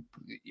about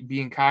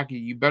being cocky,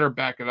 you better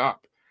back it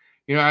up.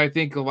 I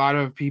think a lot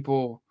of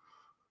people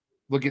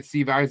look at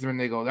Steve Yzerman and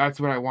they go, "That's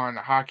what I want in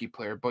a hockey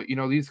player." But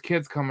these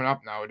kids coming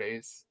up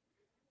nowadays,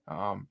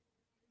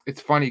 it's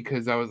funny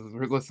because I was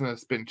listening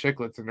to Spittin'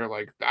 Chicklets and they're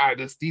like,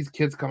 these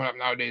kids coming up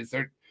nowadays,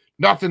 they're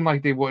nothing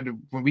like they would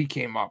when we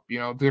came up.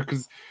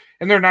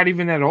 And they're not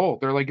even that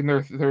old. They're like in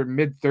their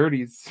mid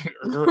 30s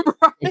or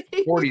Right.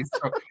 40s.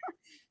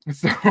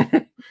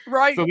 So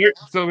Right.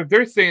 So if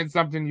they're saying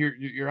something,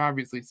 you're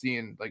obviously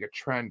seeing like a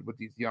trend with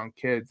these young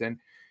kids. And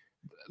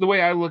the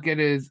way I look at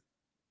it is,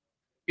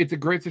 it's a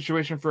great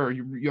situation for a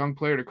young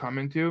player to come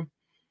into,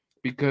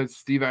 because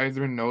Steve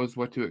Yzerman knows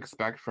what to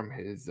expect from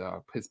his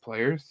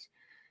players.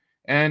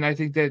 And I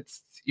think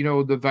that's,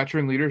 the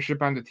veteran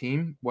leadership on the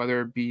team,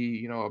 whether it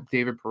be,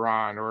 David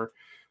Perron or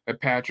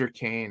Patrick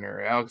Kane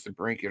or Alex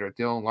DeBrincat or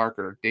Dylan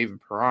Larkin or David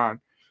Perron,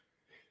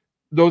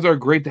 those are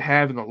great to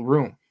have in the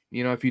room,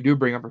 if you do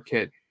bring up a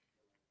kid.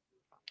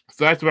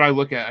 So that's what I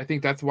look at. I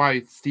think that's why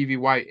Stevie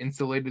White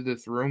insulated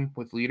this room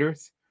with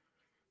leaders.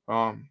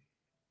 I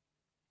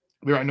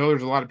know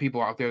there's a lot of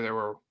people out there that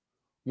were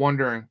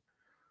wondering,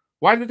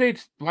 why did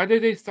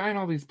they sign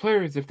all these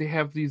players if they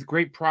have these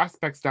great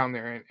prospects down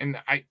there? And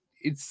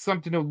it's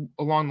something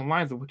along the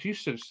lines of what you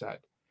should have said.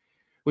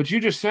 What you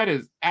just said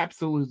is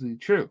absolutely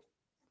true.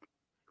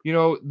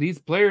 These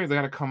players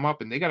got to come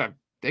up and they got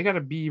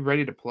to be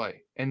ready to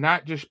play, and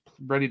not just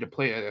ready to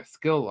play at a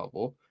skill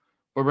level,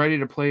 but ready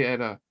to play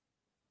at a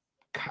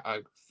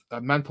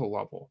mental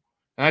level.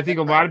 And I think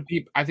a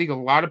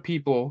lot of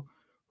people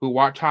who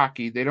watch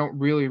hockey, they don't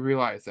really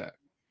realize that.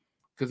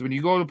 Because when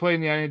you go to play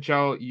in the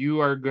NHL, you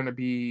are going to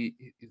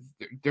be,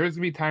 there's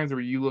going to be times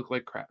where you look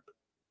like crap.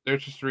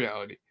 There's just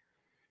reality.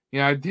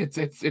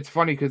 It's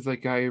funny because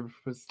like I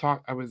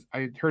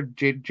heard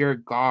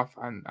Jared Goff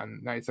on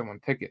 97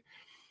 Ticket.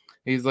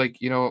 He's like,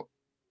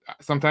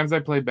 sometimes I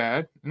play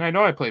bad, and I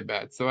know I play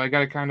bad, so I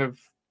got to kind of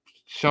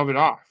shove it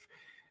off.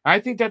 I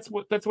think that's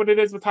what it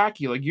is with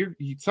hockey. Like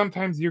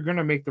sometimes you're going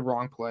to make the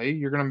wrong play,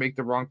 you're going to make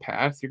the wrong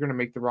pass, you're going to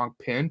make the wrong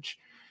pinch,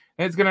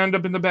 and it's going to end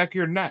up in the back of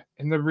your net.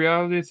 And the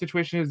reality of the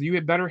situation is, you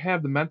had better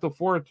have the mental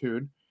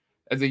fortitude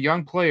as a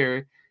young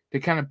player to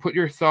kind of put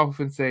yourself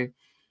and say,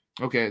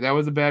 okay, that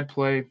was a bad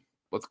play.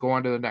 Let's go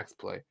on to the next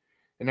play.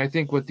 And I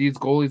think with these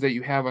goalies that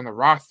you have on the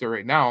roster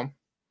right now,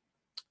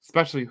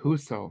 especially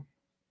Husso,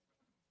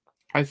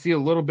 I see a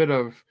little bit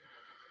of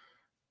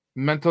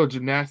mental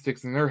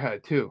gymnastics in their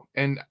head too.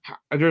 And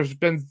there's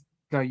been,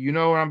 now you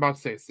know what I'm about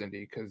to say,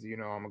 Cindy, because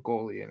I'm a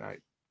goalie and I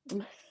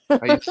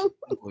used to be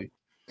a goalie.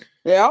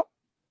 Yeah.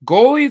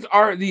 Goalies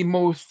are the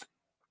most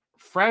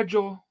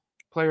fragile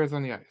players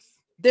on the ice.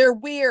 They're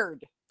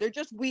weird. They're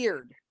just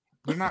weird.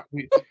 They're not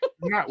weird.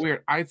 They're not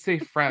weird. I'd say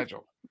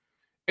fragile.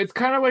 It's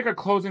kind of like a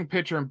closing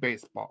pitcher in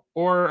baseball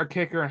or a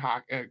kicker in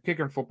hockey,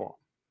 kicker in football.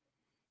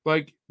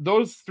 Like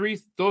those three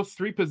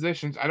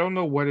positions, I don't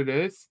know what it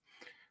is,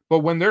 but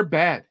when they're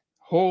bad,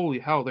 holy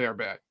hell, they are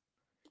bad.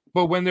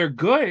 But when they're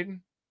good,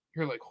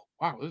 you're like,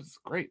 wow, this is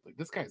great. Like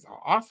this guy's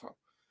awesome.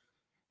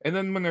 And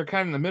then when they're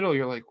kind of in the middle,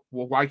 you're like,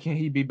 well, why can't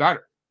he be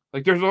better?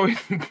 Like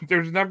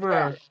there's never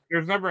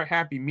a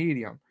happy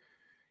medium.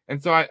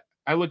 And so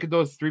I look at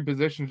those three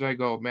positions, I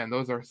go, man,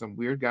 those are some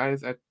weird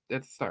guys at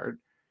the start.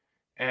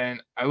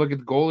 And I look at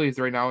the goalies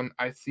right now, and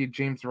I see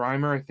James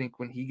Reimer. I think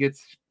when he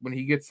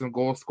gets some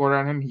goals scored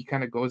on him, he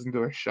kind of goes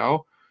into a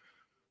shell.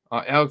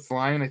 Alex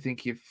Lyon, I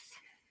think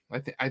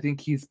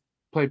he's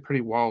played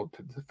pretty well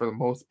for the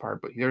most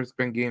part, but there's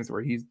been games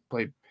where he's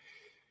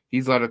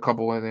let a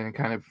couple in and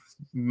kind of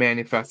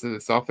manifested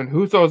itself. And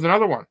Husso is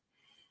another one.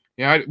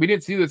 We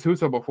didn't see this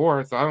Husso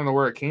before, so I don't know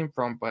where it came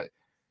from, but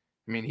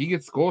I mean, he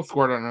gets goals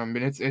scored on him,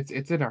 and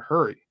it's in a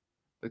hurry.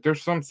 Like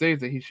there's some saves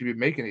that he should be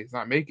making, he's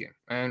not making,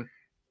 and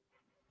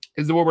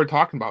this is what we're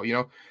talking about.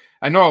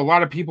 I know a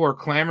lot of people are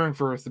clamoring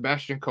for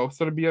Sebastian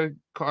Costa to be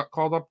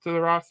called up to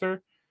the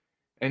roster,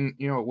 and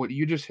what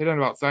you just hit on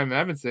about Simon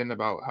Edvinsson,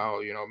 about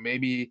how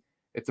maybe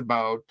it's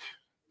about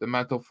the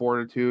mental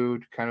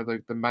fortitude, kind of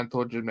like the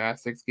mental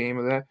gymnastics game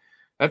of that.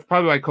 That's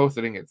probably why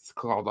Costa didn't get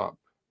called up.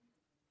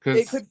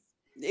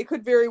 It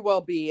could very well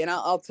be, and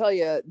I'll tell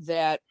you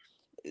that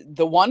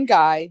the one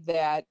guy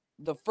that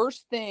the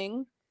first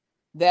thing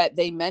that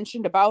they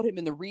mentioned about him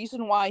and the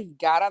reason why he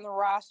got on the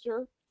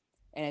roster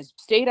and has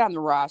stayed on the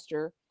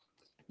roster,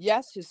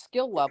 yes, his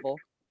skill level,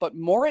 but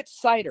Moritz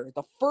Seider,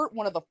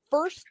 one of the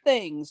first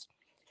things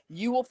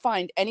you will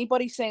find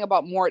anybody saying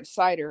about Moritz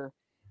Seider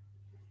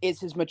is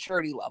his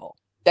maturity level.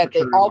 That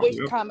they always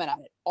comment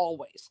on it,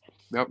 always.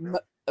 Yep.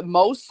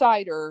 Mo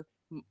Seider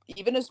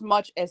even as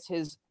much as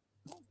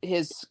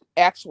his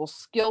actual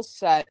skill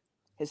set,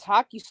 his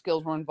hockey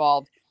skills were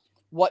involved.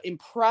 What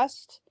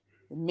impressed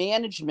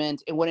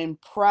management and what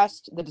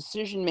impressed the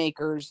decision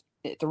makers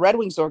at the Red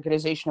Wings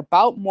organization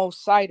about Mo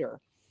Seider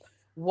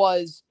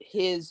was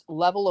his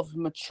level of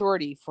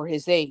maturity for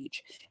his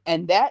age.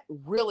 And that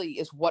really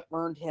is what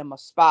earned him a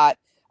spot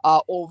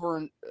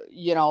over,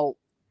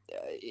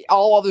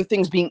 all other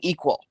things being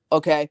equal.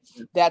 Okay.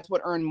 That's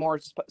what earned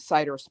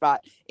Seider a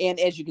spot. And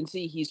as you can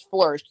see, he's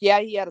flourished. Yeah,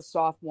 he had a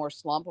sophomore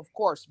slump, of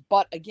course.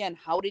 But again,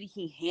 how did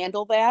he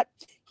handle that?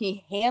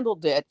 He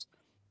handled it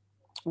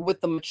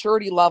with the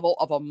maturity level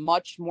of a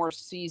much more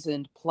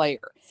seasoned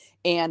player.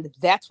 And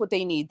that's what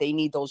they need. They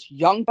need those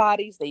young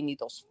bodies. They need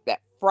that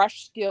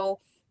fresh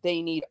skill.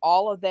 They need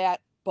all of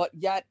that, but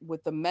yet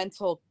with the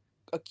mental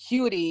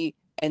acuity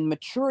and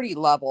maturity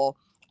level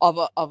of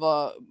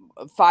a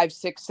 5,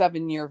 6,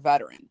 7 year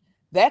veteran.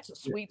 That's a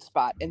sweet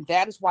spot. And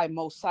that is why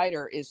Mo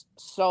Seider is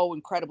so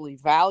incredibly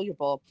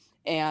valuable.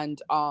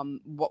 And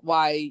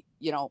why,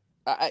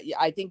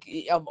 I think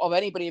of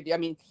anybody, I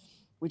mean,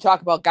 we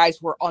talk about guys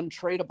who are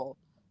untradeable.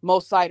 Mo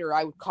Seider,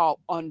 I would call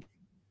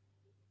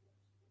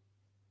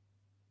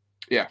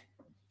Yeah.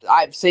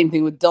 Same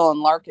thing with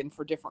Dylan Larkin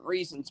for different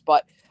reasons.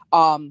 But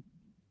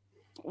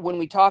when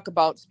we talk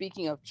about,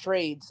 speaking of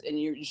trades, and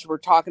we're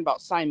talking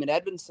about Simon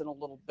Edvinsson a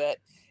little bit,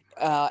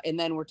 and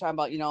then we're talking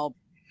about,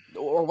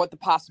 or what the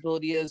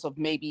possibility is of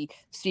maybe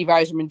Steve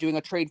Yzerman doing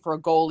a trade for a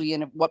goalie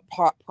and what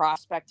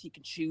prospect he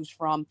can choose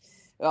from.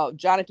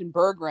 Jonathan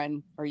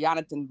Berggren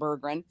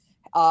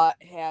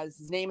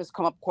his name has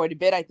come up quite a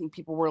bit. I think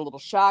people were a little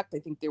shocked. I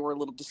think they were a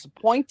little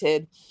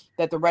disappointed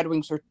that the Red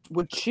Wings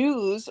would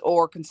choose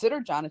or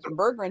consider Jonathan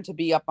Berggren to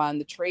be up on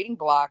the trading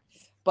block.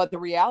 But the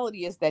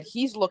reality is that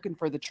he's looking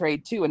for the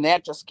trade too. And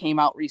that just came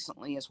out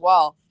recently as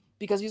well,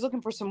 because he's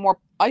looking for some more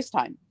ice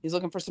time. He's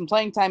looking for some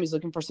playing time. He's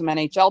looking for some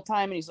NHL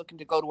time, and he's looking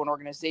to go to an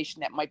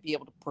organization that might be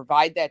able to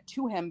provide that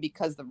to him,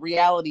 because the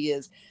reality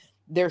is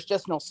there's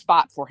just no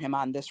spot for him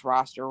on this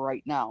roster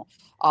right now.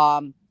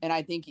 And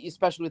I think,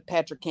 especially with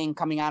Patrick Kane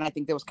coming on, I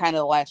think that was kind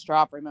of the last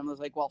straw for him. I was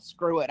like, well,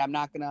 screw it.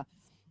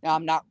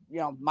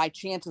 My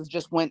chances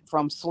just went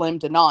from slim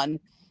to none.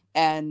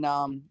 And,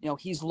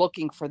 he's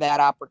looking for that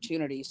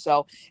opportunity.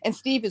 So, and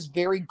Steve is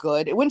very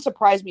good. It wouldn't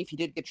surprise me if he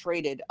did get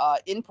traded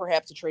in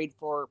perhaps a trade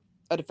for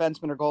a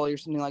defenseman or goalie or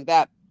something like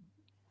that,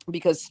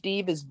 because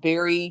Steve is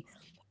very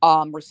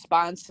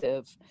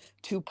responsive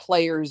to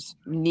players'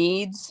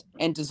 needs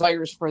and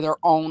desires for their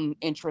own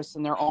interests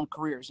and their own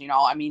careers.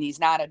 I mean, he's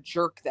not a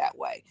jerk that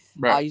way.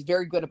 Right. He's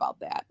very good about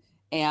that.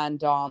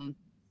 And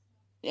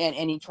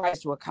he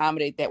tries to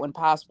accommodate that when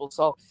possible.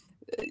 So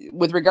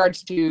with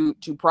regards to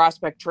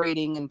prospect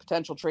trading and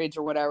potential trades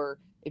or whatever,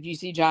 if you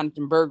see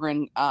Jonathan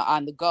Berggren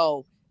on the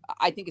go,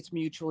 I think it's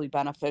mutually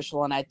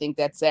beneficial. And I think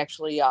that's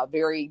actually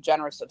very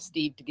generous of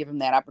Steve to give him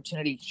that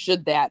opportunity,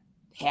 should that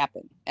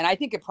happen. And I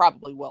think it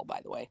probably will, by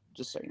the way,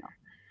 just so you know.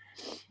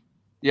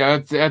 Yeah,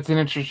 that's an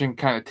interesting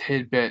kind of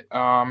tidbit.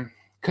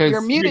 Because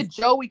you're muted,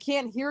 Joe. We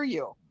can't hear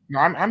you. No,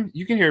 I'm.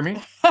 You can hear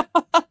me.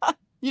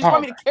 You just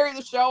want me to carry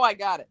the show? I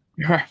got it.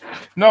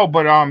 No,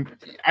 but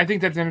I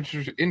think that's an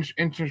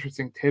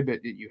interesting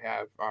tidbit that you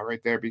have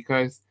right there,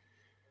 because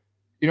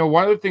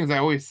one of the things I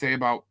always say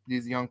about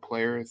these young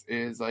players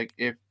is, like,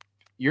 if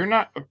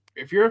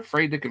you're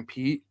afraid to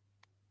compete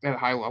at a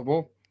high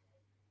level,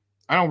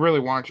 I don't really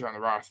want you on the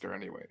roster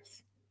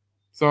anyways.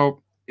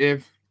 So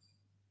if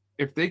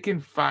they can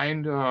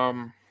find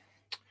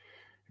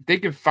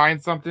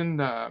something,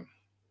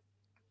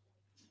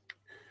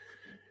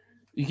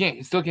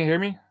 you still can't hear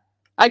me?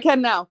 I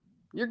can now.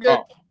 You're good.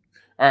 Oh,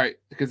 all right,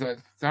 because I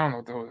don't know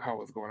what the hell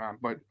was going on,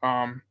 but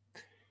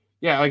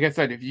yeah, like I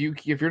said, if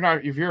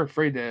you're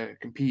afraid to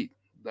compete,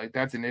 like,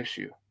 that's an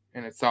issue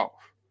in itself.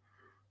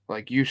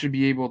 Like, you should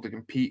be able to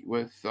compete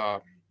with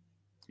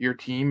your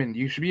team, and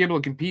you should be able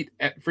to compete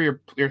for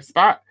your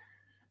spot.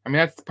 I mean,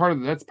 that's part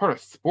of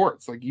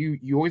sports. Like, you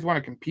always want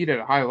to compete at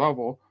a high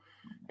level,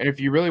 and if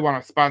you really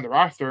want to spot in the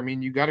roster, I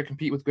mean, you got to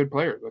compete with good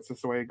players. That's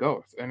just the way it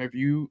goes. And if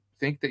you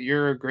think that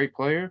you're a great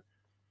player,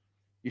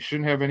 you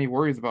shouldn't have any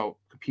worries about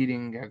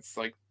competing against,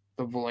 like,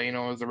 the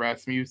Velenos, the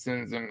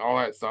Rasmussens, and all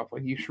that stuff.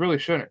 Like, you really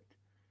shouldn't.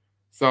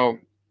 So,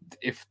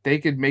 if they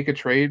could make a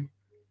trade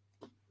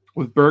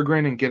with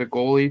Berggren and get a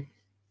goalie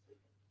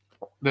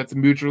that's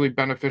mutually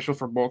beneficial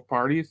for both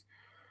parties,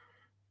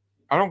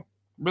 I don't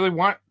really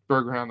want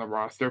Berggren on the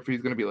roster if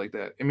he's going to be like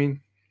that. I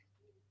mean,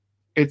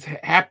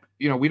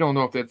 we don't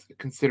know if that's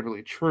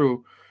considerably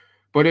true,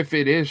 but if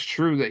it is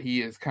true that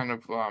he is kind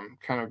of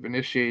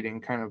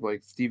initiating kind of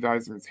like Steve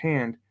Yzerman's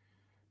hand,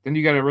 then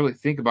you got to really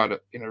think about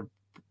it in a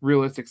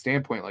realistic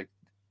standpoint. Like,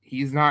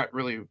 he's not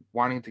really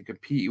wanting to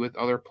compete with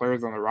other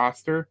players on the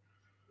roster,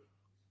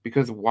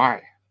 because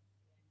why?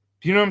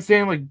 Do you know what I'm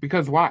saying? Like,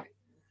 because why?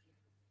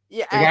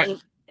 Yeah, like,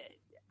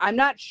 I'm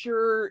not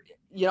sure.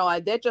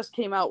 That just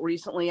came out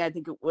recently. I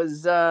think it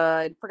was,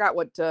 I forgot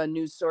what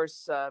news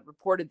source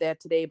reported that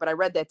today, but I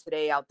read that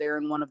today out there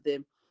in one of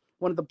the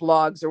one of the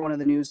blogs or one of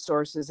the news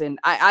sources. And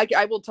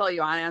I will tell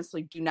you, I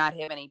honestly do not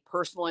have any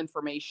personal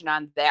information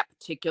on that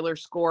particular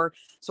score.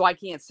 So I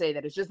can't say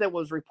that. It's just that it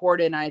was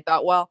reported. And I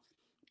thought, well,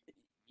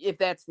 if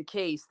that's the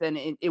case,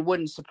 then it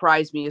wouldn't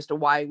surprise me as to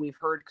why we've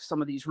heard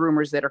some of these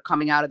rumors that are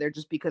coming out of there,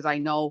 just because I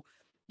know,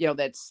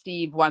 that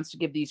Steve wants to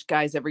give these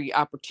guys every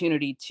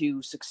opportunity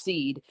to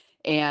succeed.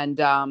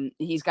 And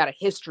he's got a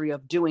history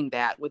of doing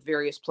that with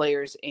various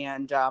players.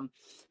 And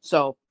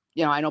so,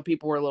 I know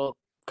people were a little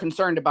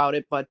concerned about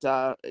it, but,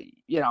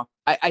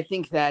 I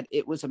think that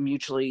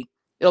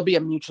it'll be a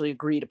mutually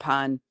agreed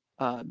upon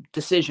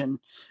decision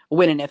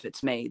when and if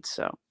it's made.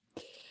 So.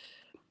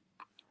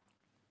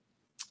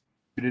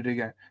 Muted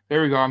again.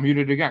 There we go. I'm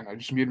muted again. I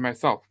just muted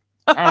myself.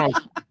 I don't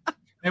know.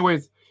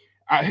 Anyways,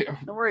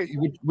 No worries.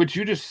 What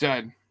you just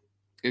said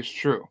is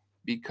true,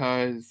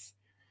 because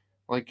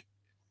like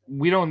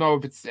we don't know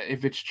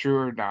if it's true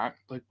or not.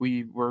 Like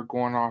we were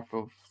going off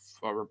of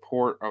a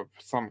report of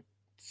some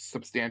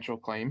substantial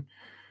claim,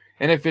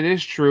 and if it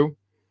is true,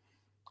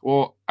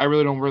 well, I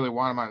really don't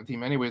want him on the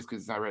team anyways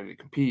because he's not ready to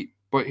compete.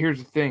 But here's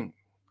the thing: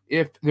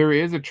 if there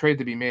is a trade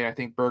to be made, I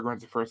think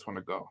Bergeron's the first one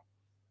to go.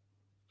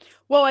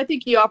 Well, I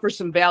think he offers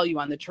some value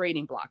on the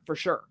trading block for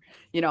sure.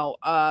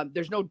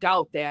 There's no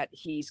doubt that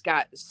he's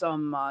got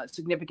some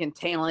significant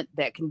talent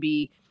that can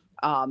be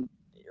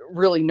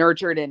really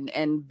nurtured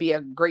and be a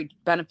great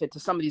benefit to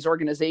some of these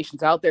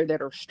organizations out there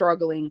that are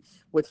struggling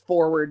with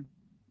forward,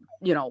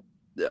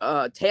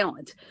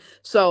 talent.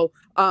 So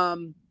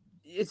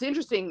it's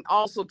interesting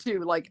also too.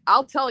 Like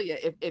I'll tell you,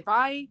 if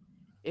I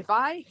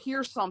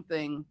hear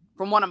something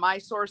from one of my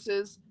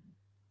sources,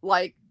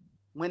 like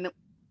when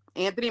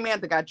Anthony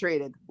Mantha got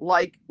traded,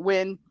 like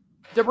when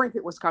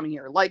DeBrincat was coming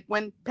here, like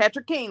when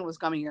Patrick Kane was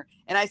coming here.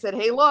 And I said,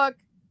 hey, look,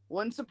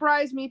 wouldn't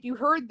surprise me if you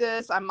heard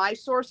this. My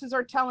sources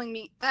are telling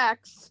me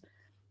X.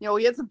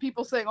 We had some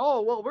people saying,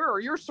 oh, well, where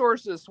are your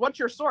sources? What's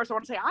your source? I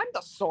want to say, I'm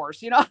the source,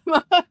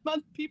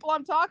 the people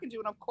I'm talking to.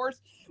 And of course,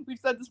 we've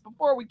said this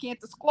before, we can't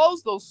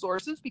disclose those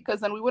sources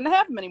because then we wouldn't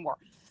have them anymore.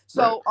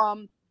 So,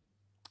 right.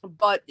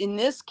 But in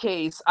this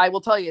case, I will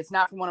tell you, it's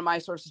not from one of my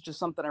sources, just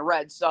something I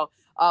read. So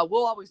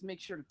we'll always make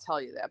sure to tell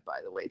you that,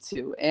 by the way,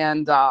 too.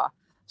 And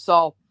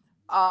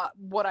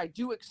what I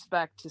do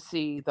expect to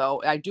see,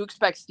 though, I do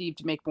expect Steve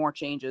to make more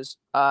changes.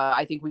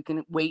 I think we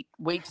can wait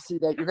to see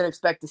that. You're going to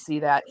expect to see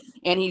that.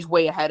 And he's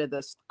way ahead of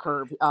this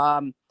curve.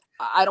 I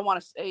don't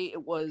want to say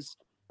it was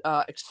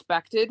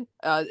expected.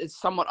 It's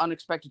somewhat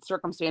unexpected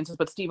circumstances,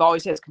 but Steve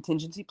always has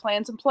contingency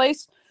plans in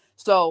place.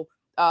 So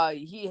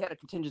he had a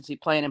contingency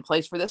plan in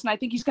place for this, and I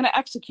think he's going to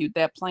execute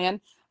that plan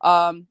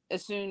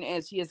as soon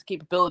as he has the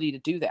capability to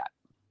do that.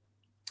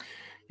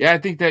 Yeah, I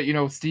think that,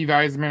 Steve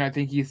Yzerman, I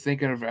think he's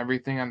thinking of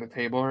everything on the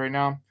table right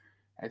now.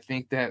 I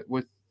think that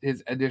with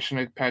his addition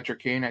of Patrick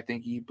Kane, I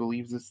think he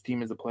believes this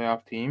team is a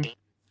playoff team.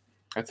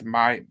 That's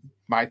my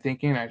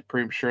thinking. I'm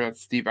pretty sure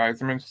that's Steve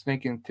Yzerman's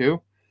thinking too.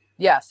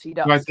 Yes, he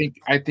does. So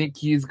I think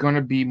he's going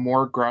to be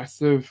more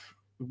aggressive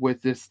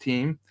with this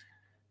team.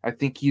 I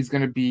think he's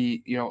going to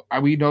be,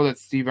 we know that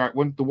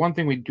the one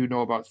thing we do know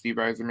about Steve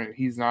Yzerman,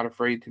 he's not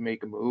afraid to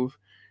make a move,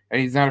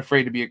 and he's not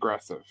afraid to be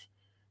aggressive.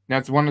 And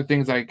that's one of the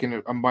things I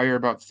can admire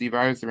about Steve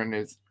Yzerman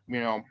is,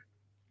 a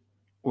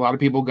lot of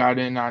people got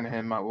in on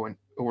him over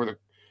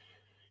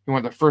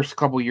the first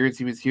couple of years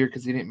he was here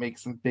because he didn't make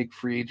some big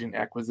free agent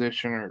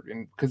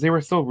acquisition because they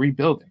were still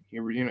rebuilding.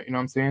 You know what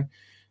I'm saying?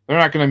 They're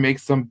not going to make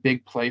some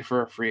big play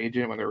for a free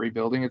agent when they're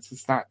rebuilding.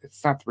 It's not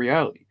the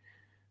reality.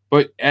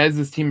 But as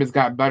this team has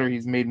got better,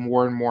 he's made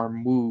more and more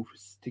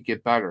moves to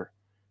get better.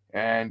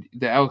 And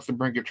the Alex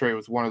DeBrincat trade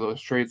was one of those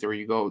trades where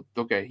you go,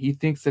 okay, he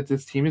thinks that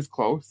this team is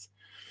close.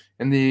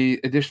 And the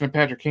addition of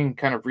Patrick Kane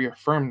kind of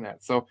reaffirmed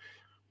that. So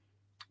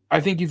I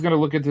think he's going to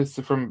look at this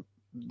from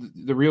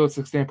the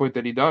realistic standpoint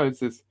that he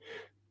does is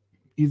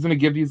he's going to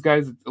give these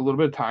guys a little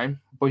bit of time,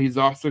 but he's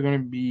also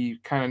going to be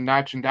kind of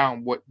notching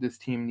down what this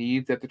team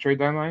needs at the trade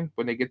deadline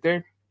when they get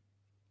there.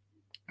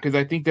 Because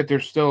I think that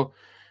there's still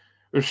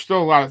a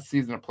lot of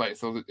season to play,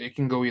 so it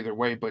can go either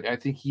way. But I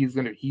think he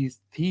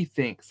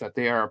thinks that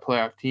they are a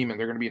playoff team and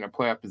they're going to be in a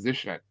playoff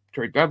position at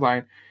trade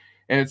deadline.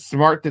 And it's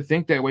smart to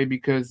think that way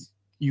because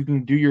you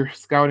can do your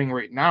scouting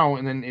right now,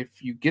 and then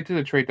if you get to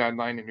the trade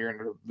deadline and you're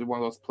in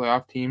one of those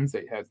playoff teams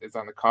that is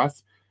on the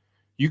cusp,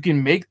 you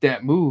can make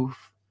that move,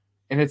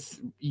 and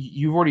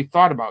you've already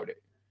thought about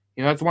it.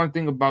 That's one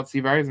thing about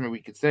Steve Yzerman.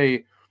 We could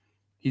say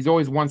he's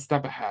always one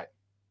step ahead.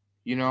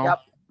 Yep.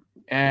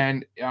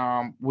 And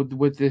with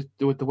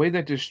the way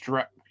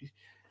that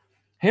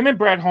him and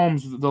Brad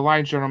Holmes, the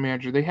Lions general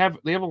manager, they have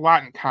a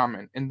lot in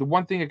common. And the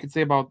one thing I could say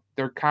about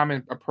their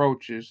common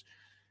approach is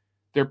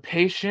they're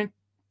patient,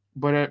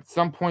 but at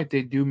some point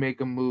they do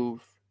make a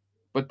move.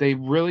 But they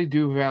really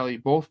do value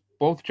both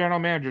general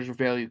managers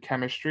value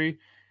chemistry,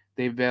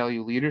 they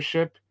value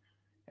leadership,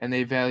 and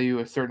they value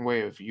a certain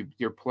way of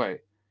your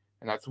play.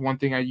 And that's one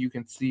thing you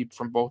can see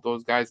from both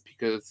those guys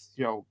because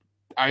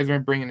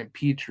Yzerman bringing in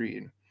Petrie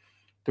and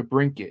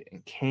DeBrincat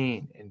and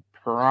Kane and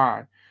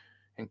Perron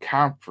and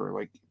Compher,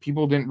 like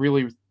people didn't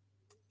really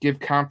give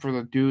comp for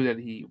the due that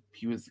he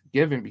was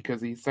given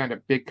because he signed a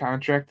big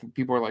contract and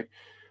people are like,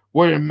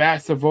 what a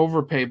massive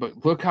overpay,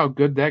 but look how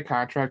good that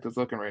contract is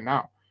looking right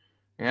now.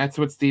 And that's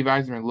what Steve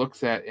Yzerman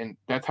looks at, and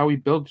that's how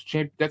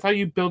that's how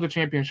you build a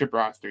championship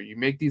roster. You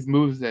make these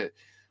moves that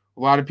a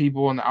lot of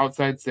people on the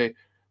outside say,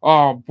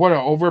 "Oh, what an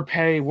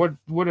overpay! What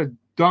a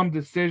dumb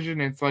decision!"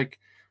 And it's like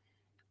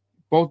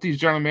both these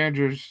general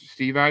managers,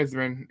 Steve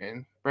Yzerman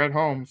and Brett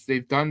Holmes,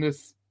 they've done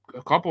this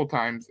a couple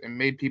times and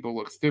made people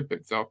look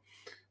stupid. So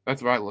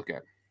that's what I look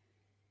at.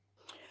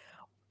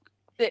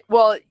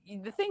 Well,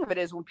 the thing of it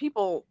is when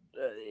people,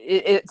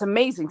 it's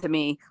amazing to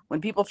me when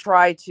people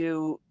try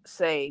to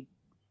say,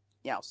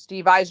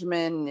 Steve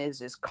Yzerman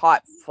is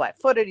caught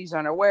flat-footed, he's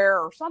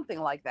unaware or something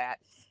like that.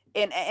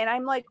 And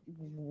I'm like,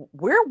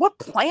 what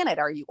planet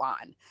are you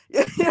on?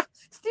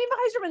 Steve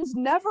Yzerman's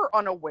never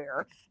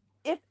unaware.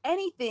 If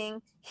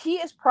anything, he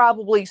is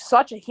probably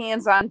such a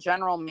hands-on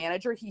general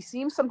manager. He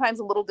seems sometimes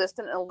a little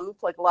distant and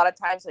aloof, like a lot of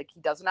times, like he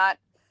does not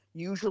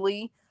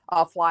usually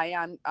fly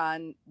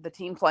on the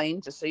team plane,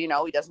 just so you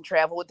know. He doesn't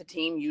travel with the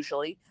team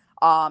usually.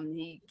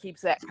 He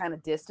keeps that kind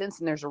of distance,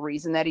 and there's a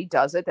reason that he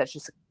does it. That's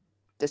just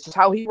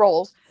how he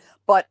rolls.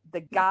 But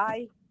the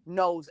guy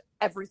knows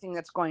everything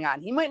that's going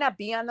on. He might not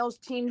be on those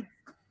team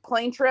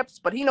plane trips,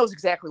 but he knows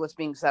exactly what's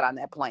being said on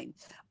that plane.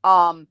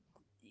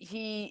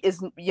 He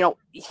is,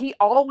 he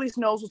always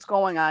knows what's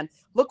going on.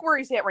 Look where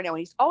he's at right now.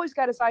 He's always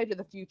got his eye to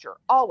the future.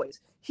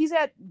 Always. He's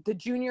at the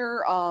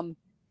juniors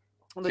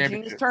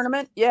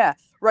tournament. Yeah.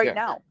 Right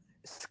now.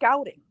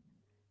 Scouting.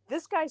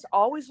 This guy's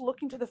always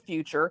looking to the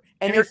future.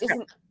 And there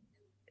isn't.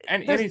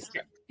 And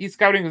he's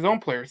scouting his own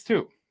players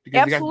too.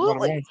 Because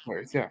absolutely. He got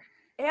players, yeah.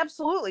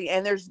 Absolutely.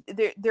 And it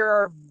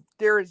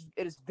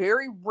is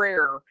very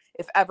rare,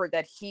 if ever,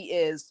 that he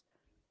is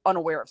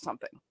unaware of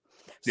something.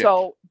 Yeah.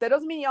 So that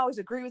doesn't mean you always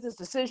agree with his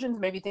decisions.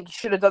 Maybe you think he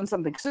should have done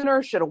something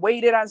sooner, should have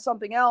waited on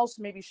something else,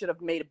 maybe should have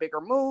made a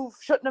bigger move,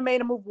 shouldn't have made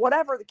a move,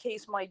 whatever the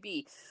case might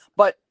be.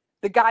 But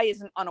the guy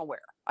isn't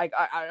unaware.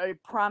 I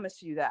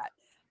promise you that.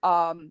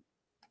 And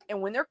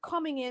when they're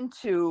coming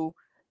into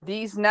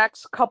these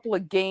next couple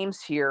of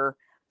games here,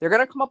 they're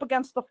going to come up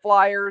against the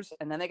Flyers,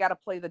 and then they got to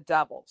play the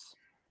Devils.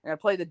 They're going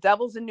to play the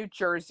Devils in New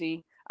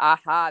Jersey.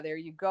 Aha, there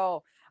you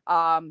go.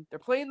 They're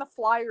playing the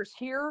Flyers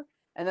here,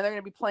 and then they're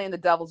going to be playing the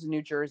Devils in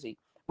New Jersey.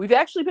 We've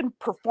actually been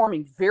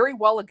performing very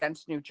well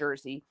against New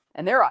Jersey,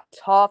 and they're a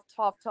tough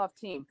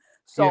team.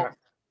 So yeah.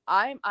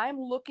 I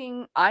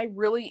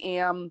really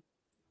am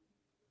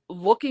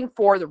looking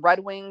for the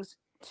Red Wings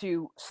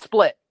to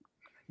split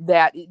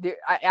that.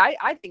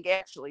 I think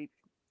actually,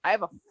 I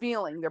have a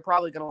feeling they're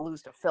probably going to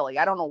lose to Philly.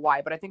 I don't know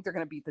why, but I think they're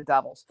going to beat the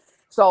Devils.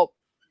 So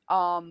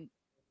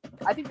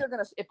I think they're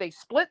going to, if they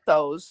split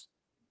those,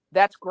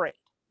 that's great.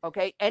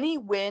 Okay. Any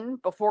win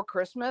before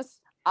Christmas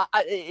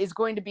is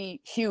going to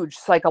be huge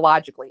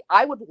psychologically.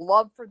 I would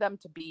love for them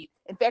to beat,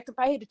 in fact, if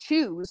I had to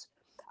choose,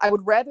 I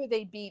would rather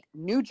they beat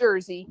New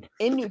Jersey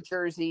in New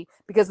Jersey,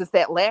 because it's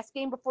that last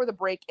game before the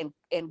break, and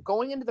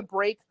going into the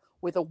break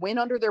with a win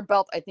under their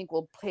belt, I think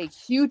will pay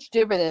huge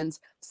dividends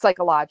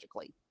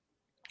psychologically.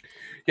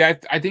 Yeah,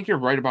 I think you're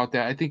right about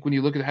that. I think when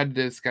you look ahead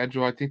to the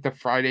schedule, I think the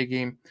Friday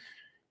game,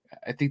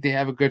 I think they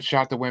have a good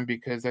shot to win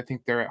because I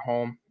think they're at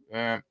home.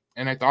 And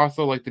I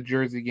also like the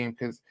Jersey game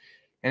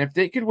and if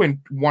they could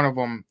win one of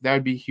them, that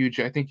would be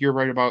huge. I think you're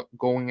right about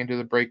going into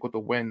the break with a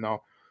win,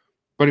 though.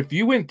 But if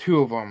you win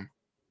two of them,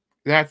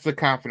 that's the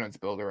confidence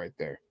builder right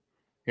there.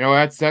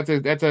 That's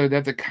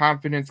a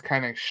confidence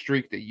kind of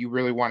streak that you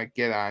really want to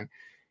get on.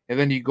 And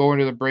then you go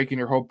into the break and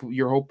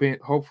you're hoping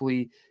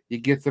hopefully you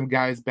get some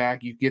guys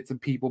back, you get some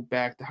people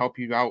back to help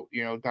you out,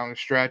 down the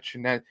stretch,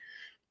 and then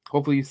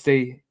hopefully you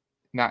stay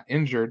not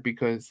injured,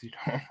 because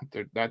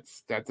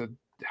that's a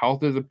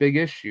health is a big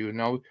issue.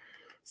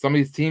 Some of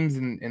these teams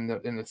in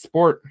the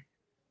sport,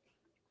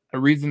 the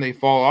reason they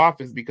fall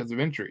off is because of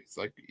injuries.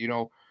 Like,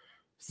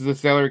 this is a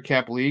salary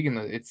cap league, and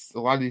it's a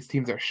lot of these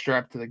teams are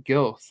strapped to the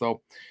gill.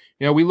 So,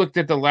 we looked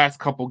at the last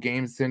couple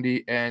games,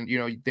 Cindy, and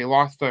they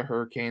lost the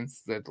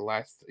Hurricanes at the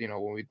last,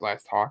 when we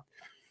last talked.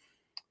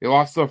 They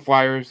lost to the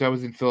Flyers. That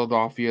was in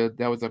Philadelphia.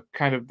 That was a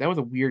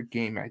weird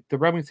game. The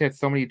Red Wings had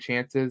so many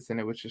chances, and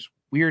it was just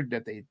weird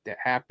that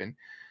happened.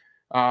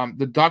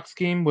 The Ducks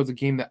game was a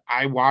game that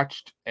I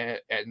watched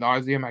at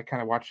nauseum. I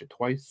kind of watched it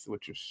twice,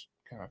 which was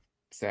kind of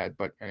sad.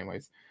 But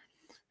anyways,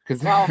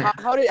 because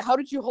how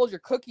did you hold your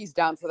cookies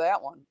down for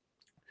that one?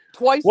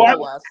 Twice or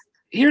less.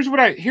 Here's what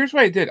I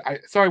did.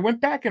 I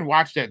went back and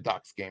watched that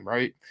Ducks game,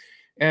 right?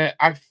 And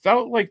I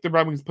felt like the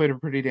Red Wings played a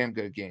pretty damn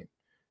good game.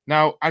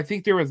 Now, I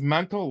think there was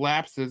mental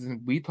lapses,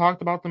 and we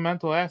talked about the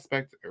mental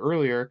aspect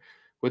earlier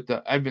with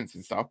the Evans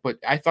and stuff, but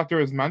I thought there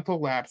was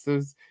mental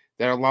lapses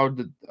that allowed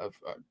the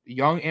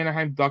young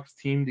Anaheim Ducks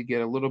team to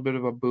get a little bit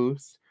of a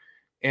boost.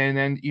 And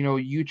then,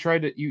 you try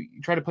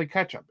to play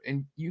catch up,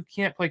 and you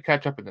can't play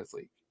catch up in this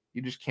league.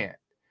 You just can't.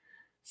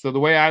 So the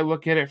way I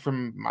look at it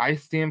from my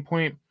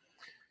standpoint,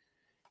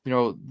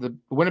 the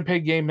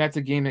Winnipeg game, that's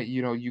a game that,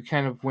 you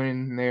kind of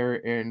win there,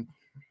 and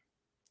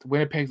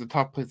Winnipeg's a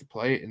tough place to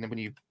play. And then when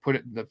you put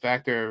it in the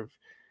factor of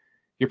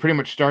you're pretty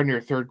much starting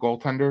your third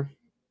goaltender,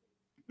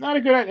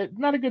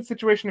 not a good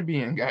situation to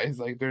be in, guys.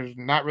 Like, there's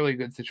not really a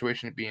good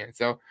situation to be in.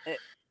 So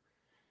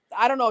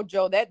I don't know,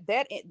 Joe.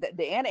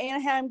 The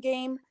Anaheim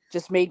game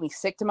just made me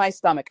sick to my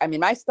stomach. I mean,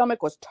 my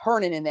stomach was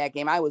turning in that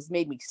game.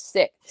 Made me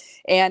sick.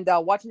 And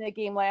watching that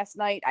game last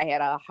night, I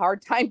had a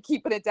hard time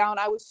keeping it down.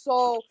 I was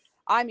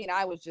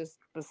just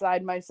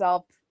beside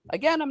myself.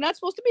 Again, I'm not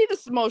supposed to be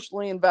this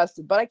emotionally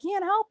invested, but I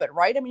can't help it,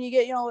 right? I mean,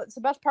 it's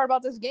the best part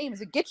about this game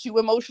is it gets you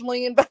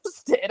emotionally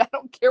invested. I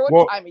don't care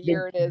what time of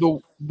year it is.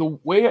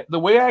 The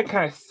way I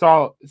kind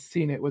of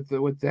seen it with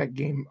that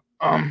game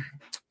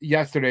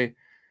yesterday,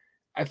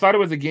 I thought it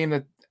was a game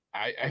that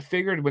I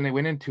figured when they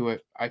went into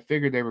it, I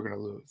figured they were going to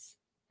lose.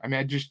 I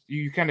mean,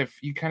 you kind of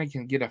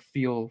can get a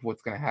feel of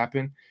what's going to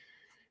happen,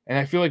 and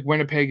I feel like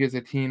Winnipeg is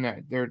a team that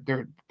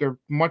they're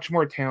much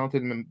more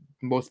talented than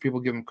most people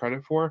give them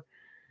credit for,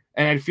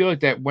 and I feel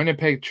like that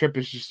Winnipeg trip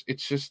is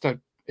it's a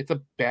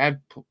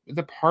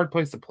hard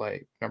place to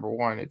play. Number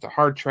one, it's a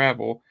hard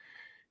travel,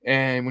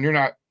 and when you're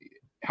not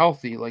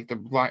healthy like the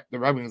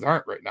Red Wings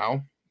aren't right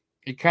now,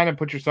 you kind of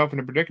put yourself in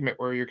a predicament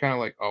where you're kind of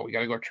like, oh, we got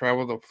to go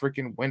travel to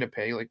freaking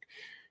Winnipeg. Like,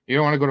 you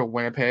don't want to go to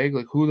Winnipeg.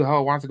 Like, who the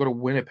hell wants to go to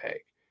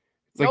Winnipeg?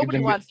 It's like nobody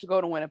wants to go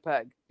to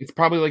Winnipeg. It's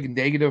probably like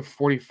negative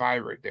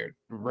 45 right there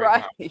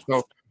right now.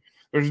 So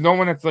there's no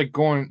one that's like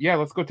going, yeah,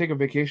 let's go take a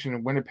vacation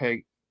in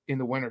Winnipeg in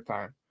the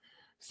wintertime.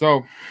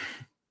 So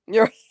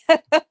you're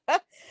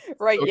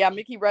right. Yeah,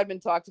 Mickey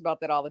Redmond talks about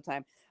that all the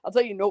time. I'll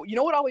tell you, you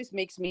know what always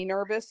makes me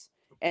nervous?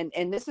 And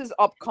this is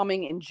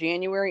upcoming in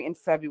January and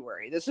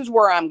February. This is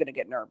where I'm going to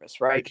get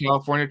nervous, right? The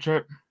California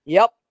trip?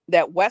 Yep.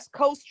 That West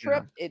Coast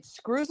trip, It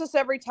screws us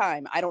every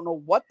time. I don't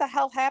know what the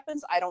hell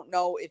happens. I don't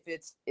know if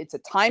it's a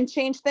time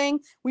change thing.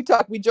 We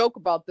joke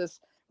about this,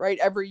 right,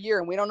 every year,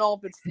 and we don't know if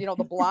it's,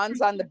 the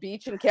blondes on the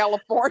beach in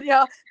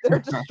California that are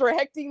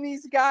distracting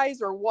these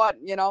guys or what,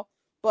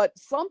 but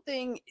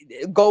something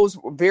goes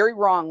very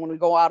wrong when we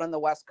go out on the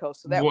West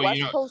Coast. So that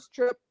West Coast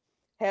trip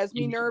has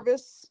me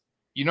nervous.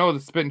 The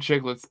Spit and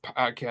Chicklets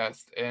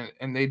podcast,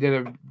 and they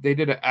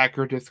did an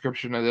accurate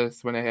description of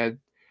this when I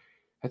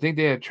think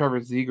they had Trevor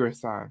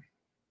Zegras on,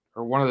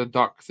 or one of the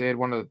Ducks. They had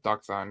one of the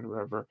Ducks on, or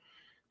whatever.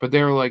 But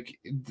they were like,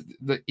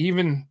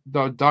 even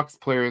the Ducks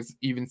players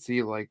even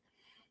see like,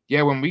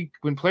 yeah,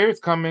 when players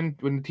come in,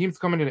 when the teams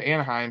come into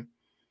Anaheim,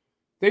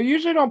 they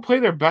usually don't play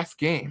their best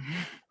game,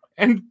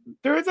 and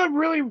there is a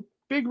really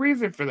big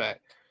reason for that.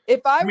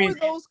 If I were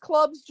those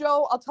clubs,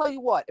 Joe, I'll tell you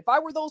what. If I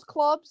were those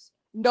clubs,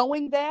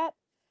 knowing that,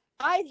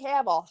 I'd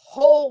have a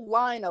whole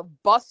line of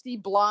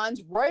busty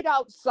blondes right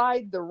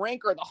outside the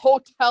rink or the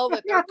hotel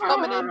that they're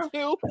coming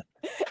into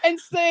and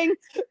saying,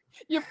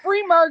 you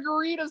free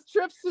margaritas,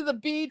 trips to the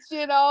beach,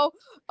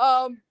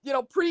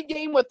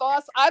 pregame with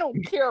us. I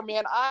don't care,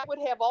 man. I would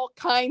have all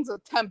kinds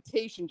of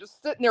temptation just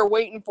sitting there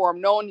waiting for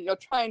them, knowing,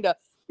 trying to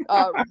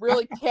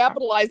really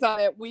capitalize on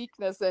that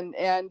weakness. And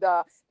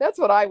that's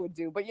what I would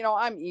do. But,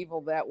 I'm evil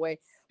that way.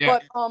 Yeah.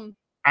 But,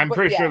 I'm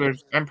pretty sure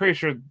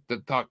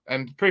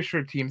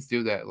teams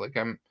do that. Like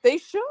they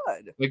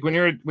should. Like when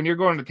you're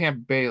going to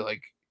Tampa Bay,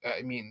 like,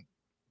 I mean,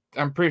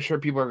 I'm pretty sure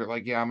people are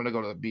like, yeah, I'm gonna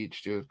go to the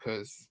beach, dude,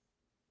 because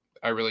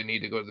I really need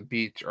to go to the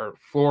beach. Or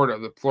Florida,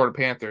 the Florida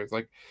Panthers.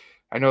 Like,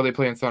 I know they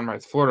play in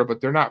Sunrise, Florida,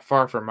 but they're not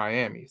far from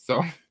Miami.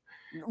 So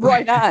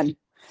right on.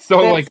 So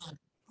like,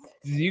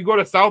 you go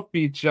to South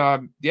Beach,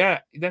 yeah,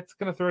 that's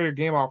gonna throw your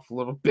game off a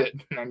little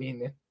bit. I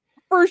mean.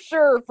 For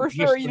sure.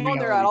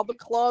 They're at all the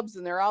clubs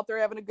and they're out there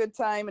having a good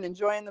time and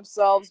enjoying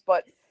themselves.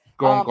 But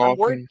going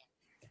golfing.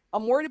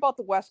 I'm worried about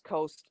the West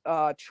Coast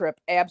trip,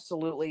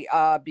 absolutely,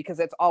 because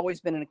it's always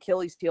been an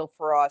Achilles heel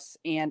for us.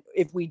 And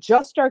if we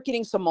just start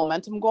getting some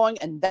momentum going,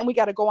 and then we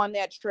got to go on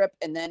that trip,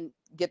 and then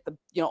get the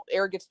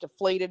air gets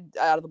deflated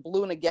out of the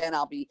balloon again,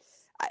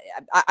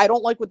 I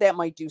don't like what that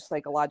might do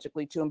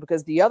psychologically to him,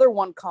 because the other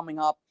one coming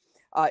up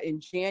in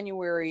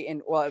January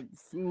and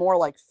more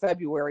like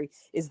February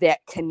is that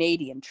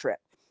Canadian trip.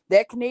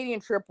 That Canadian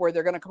trip where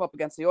they're going to come up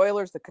against the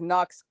Oilers, the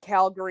Canucks,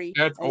 Calgary,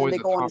 and then they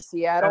go into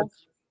Seattle.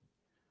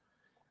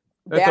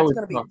 That's going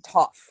to be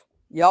tough.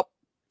 Yep.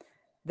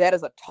 That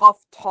is a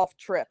tough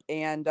trip.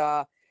 And,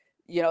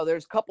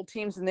 there's a couple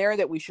teams in there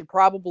that we should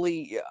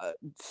probably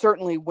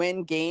certainly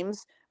win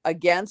games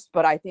against,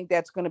 but I think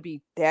that is going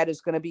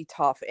to be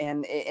tough.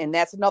 And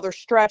that's another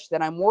stretch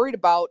that I'm worried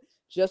about.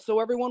 Just so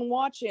everyone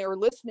watching or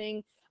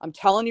listening, I'm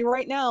telling you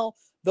right now,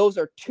 those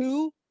are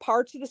two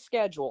parts of the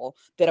schedule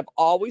that have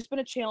always been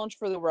a challenge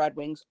for the Red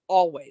Wings,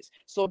 always.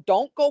 So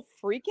don't go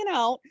freaking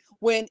out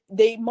when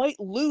they might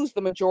lose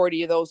the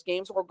majority of those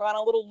games, or go on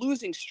a little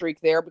losing streak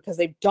there, because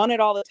they've done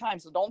it all the time.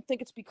 So don't think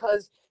it's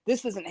because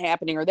this isn't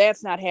happening or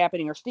that's not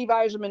happening or Steve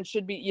Yzerman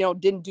should be,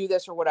 didn't do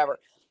this or whatever.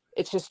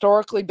 It's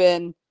historically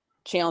been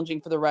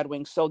challenging for the Red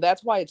Wings. So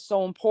that's why it's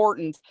so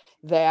important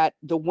that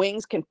the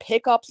Wings can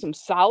pick up some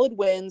solid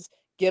wins,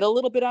 get a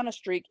little bit on a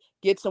streak,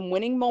 get some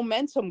winning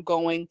momentum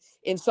going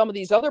in some of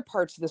these other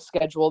parts of the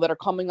schedule that are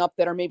coming up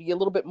that are maybe a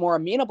little bit more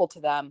amenable to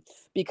them,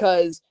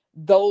 because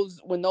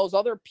when those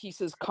other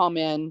pieces come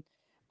in,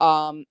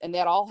 and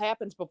that all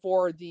happens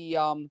before I think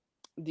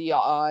it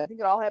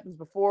all happens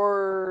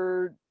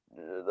before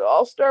the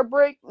All-Star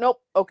break.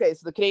 Nope. Okay,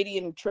 so the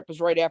Canadian trip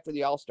is right after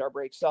the All-Star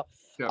break. So,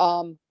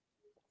 Yeah.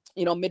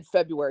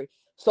 Mid-February.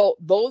 So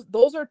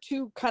those are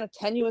two kind of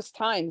tenuous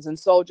times, and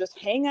so just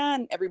hang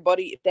on,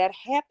 everybody. If that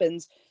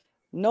happens,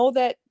 know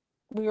that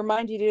we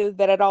remind you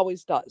that it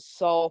always does.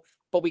 So,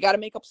 but we got to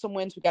make up some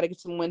wins. We got to get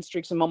some win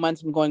streaks and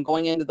momentum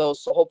going into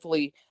those. So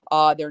hopefully,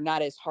 they're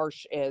not as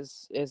harsh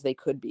as they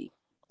could be.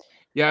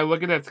 Yeah,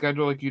 look at that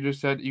schedule. Like you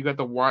just said, you go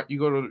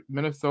to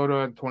Minnesota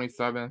on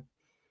 27th.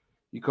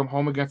 You come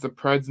home against the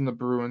Preds and the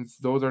Bruins.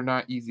 Those are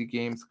not easy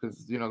games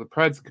because the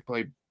Preds can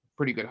play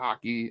pretty good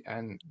hockey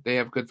and they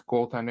have good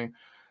goaltending.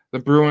 The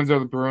Bruins are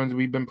the Bruins.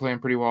 We've been playing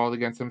pretty well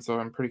against them, so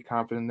I'm pretty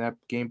confident in that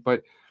game.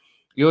 But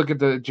you look at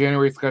the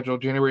January schedule.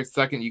 January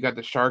 2nd, you got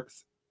the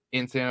Sharks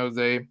in San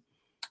Jose.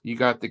 You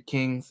got the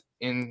Kings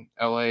in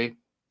LA,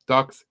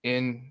 Ducks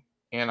in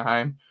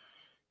Anaheim.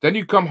 Then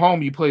you come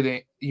home. You play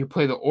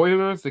the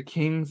Oilers, the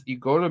Kings. You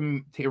go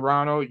to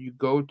Toronto. You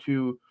go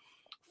to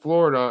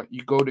Florida,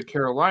 you go to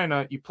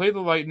Carolina, you play the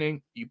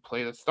Lightning, you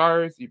play the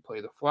Stars, you play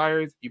the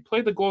Flyers, you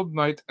play the Golden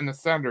Knights and the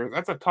Senators.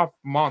 That's a tough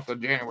month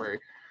of January.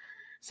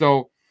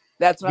 So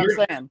that's what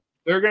I'm saying.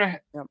 They're gonna.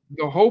 Yep.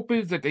 The hope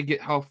is that they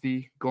get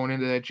healthy going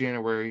into that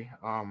January.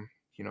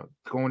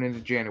 Going into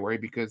January,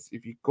 because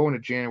if you go into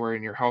January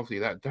and you're healthy,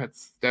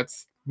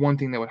 that's one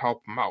thing that would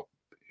help them out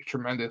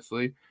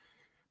tremendously.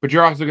 But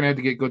you're also going to have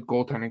to get good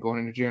goaltending going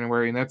into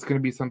January, and that's going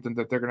to be something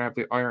that they're going to have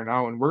to iron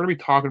out. And we're going to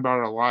be talking about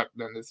it a lot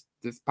on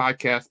this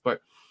podcast.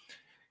 But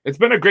it's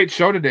been a great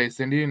show today,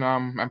 Cindy, and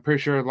I'm pretty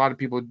sure a lot of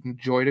people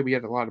enjoyed it. We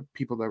had a lot of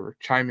people that were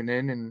chiming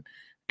in and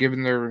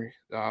giving their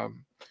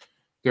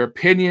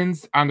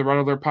opinions on the Red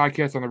Alert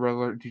podcast, on the Red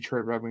Alert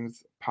Detroit Red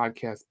Wings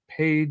podcast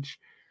page,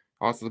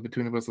 also the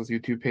Between the Whistles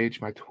YouTube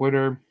page, my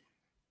Twitter,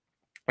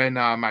 and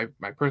my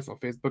personal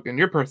Facebook, and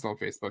your personal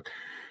Facebook.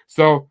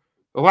 So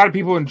a lot of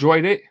people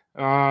enjoyed it.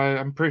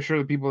 I'm pretty sure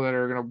the people that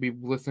are going to be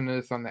listening to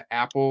this on the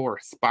Apple or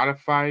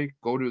Spotify,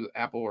 go to the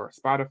Apple or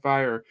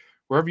Spotify or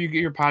wherever you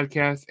get your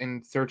podcast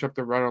and search up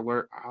the Red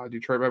Alert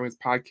Detroit Red Wings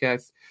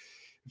podcast.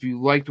 If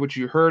you liked what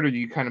you heard or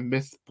you kind of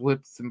missed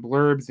blips and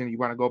blurbs and you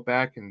want to go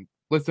back and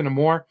listen to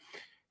more,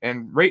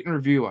 and rate and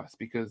review us,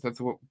 because that's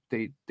what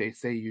they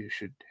say you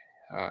should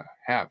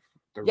have.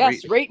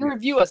 Yes, rate and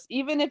review us,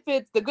 even if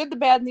it's the good, the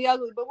bad, and the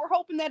ugly. But we're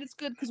hoping that it's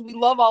good because we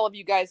love all of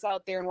you guys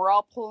out there, and we're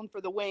all pulling for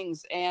the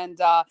Wings. And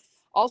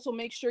also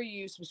make sure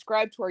you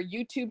subscribe to our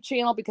YouTube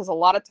channel, because a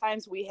lot of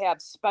times we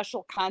have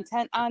special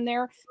content on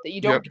there that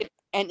you don't get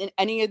in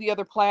any of the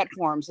other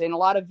platforms, and a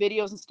lot of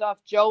videos and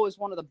stuff. Joe is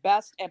one of the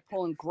best at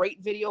pulling great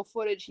video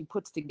footage. He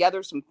puts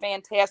together some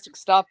fantastic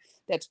stuff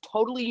that's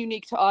totally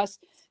unique to us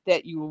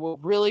that you will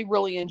really,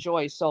 really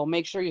enjoy. So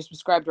make sure you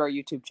subscribe to our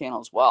YouTube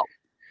channel as well.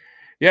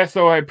 Yeah,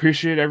 so I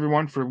appreciate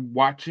everyone for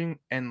watching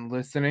and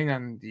listening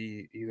on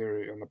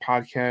either on the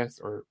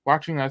podcast or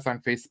watching us on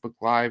Facebook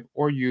Live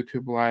or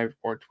YouTube Live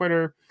or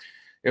Twitter.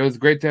 It was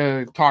great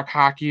to talk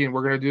hockey, and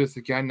we're going to do this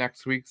again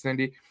next week,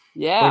 Cindy.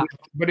 Yeah.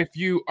 But if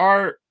you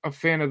are a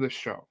fan of the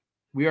show,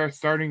 we are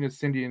starting the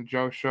Cindy and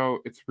Joe show.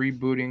 It's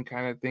rebooting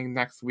kind of thing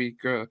next week.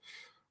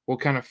 We'll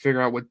kind of figure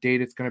out what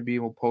date it's going to be.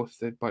 We'll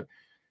post it, but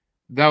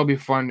that'll be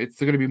fun. It's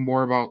going to be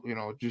more about,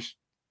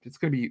 it's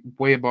going to be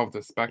way above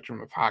the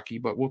spectrum of hockey,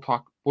 but we'll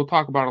talk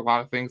about a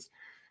lot of things,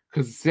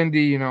 because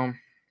Cindy, when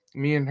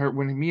me and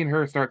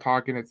her start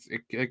talking,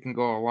 it can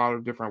go a lot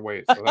of different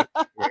ways. So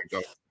that's where it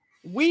goes.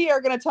 We are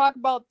going to talk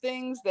about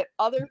things that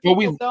other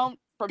people don't,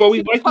 from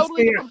totally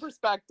different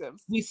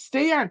perspectives. We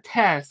stay on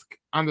task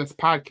on this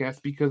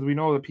podcast because we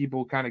know that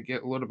people kind of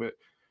get a little bit,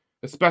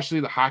 especially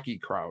the hockey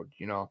crowd,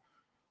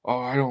 oh,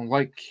 I don't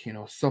like,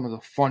 some of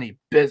the funny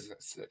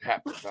business that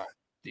happens on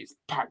these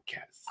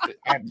podcasts.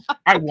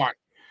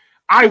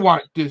 I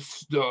want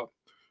this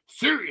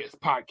serious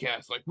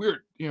podcast, like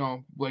we're,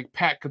 like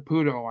Pat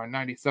Caputo on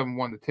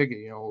 97.1 The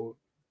Ticket,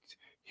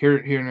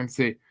 hearing him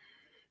say,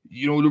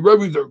 the Red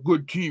Wings are a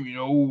good team,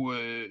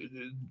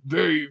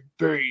 very,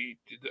 very,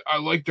 I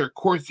like their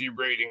Corsi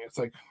rating. It's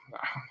like,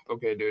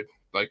 okay, dude,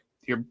 like,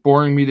 you're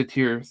boring me to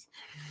tears.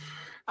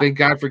 Thank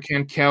God for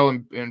Ken Kell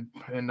and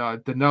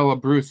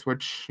Danella Bruce,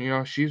 which,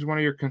 she's one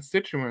of your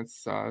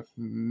constituents,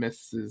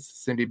 Mrs.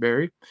 Cindy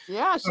Berry.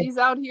 Yeah, she's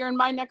out here in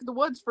my neck of the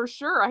woods for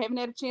sure. I haven't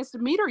had a chance to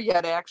meet her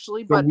yet,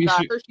 actually, but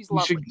she's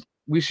lovely.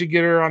 We should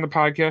get her on the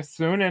podcast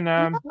soon.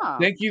 And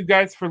thank you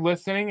guys for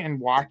listening and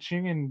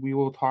watching, and we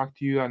will talk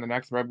to you on the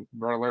next Red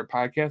Alert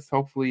podcast.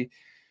 Hopefully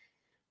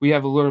we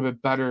have a little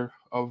bit better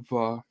of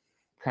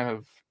kind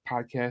of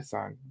podcast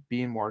on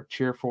being more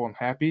cheerful and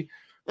happy.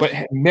 But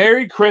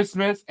Merry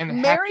Christmas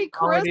and Merry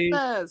Christmas.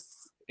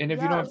 Holidays. And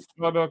if you don't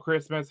celebrate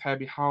Christmas,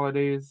 happy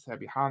holidays,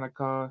 happy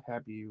Hanukkah,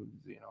 happy,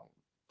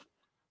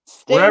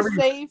 stay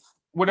safe.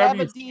 Have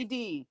a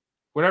DD.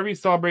 Whatever you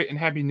celebrate, and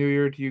happy New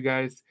Year to you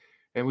guys.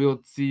 And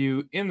we'll see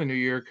you in the new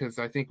year, because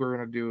I think we're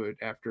going to do it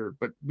after,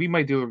 but we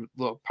might do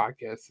a little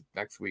podcast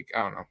next week. I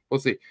don't know. We'll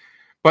see.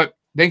 But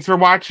thanks for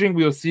watching.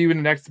 We will see you in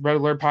the next Red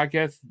Alert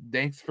podcast.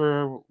 Thanks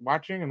for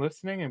watching and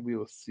listening, and we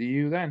will see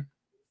you then.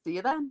 See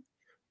you then.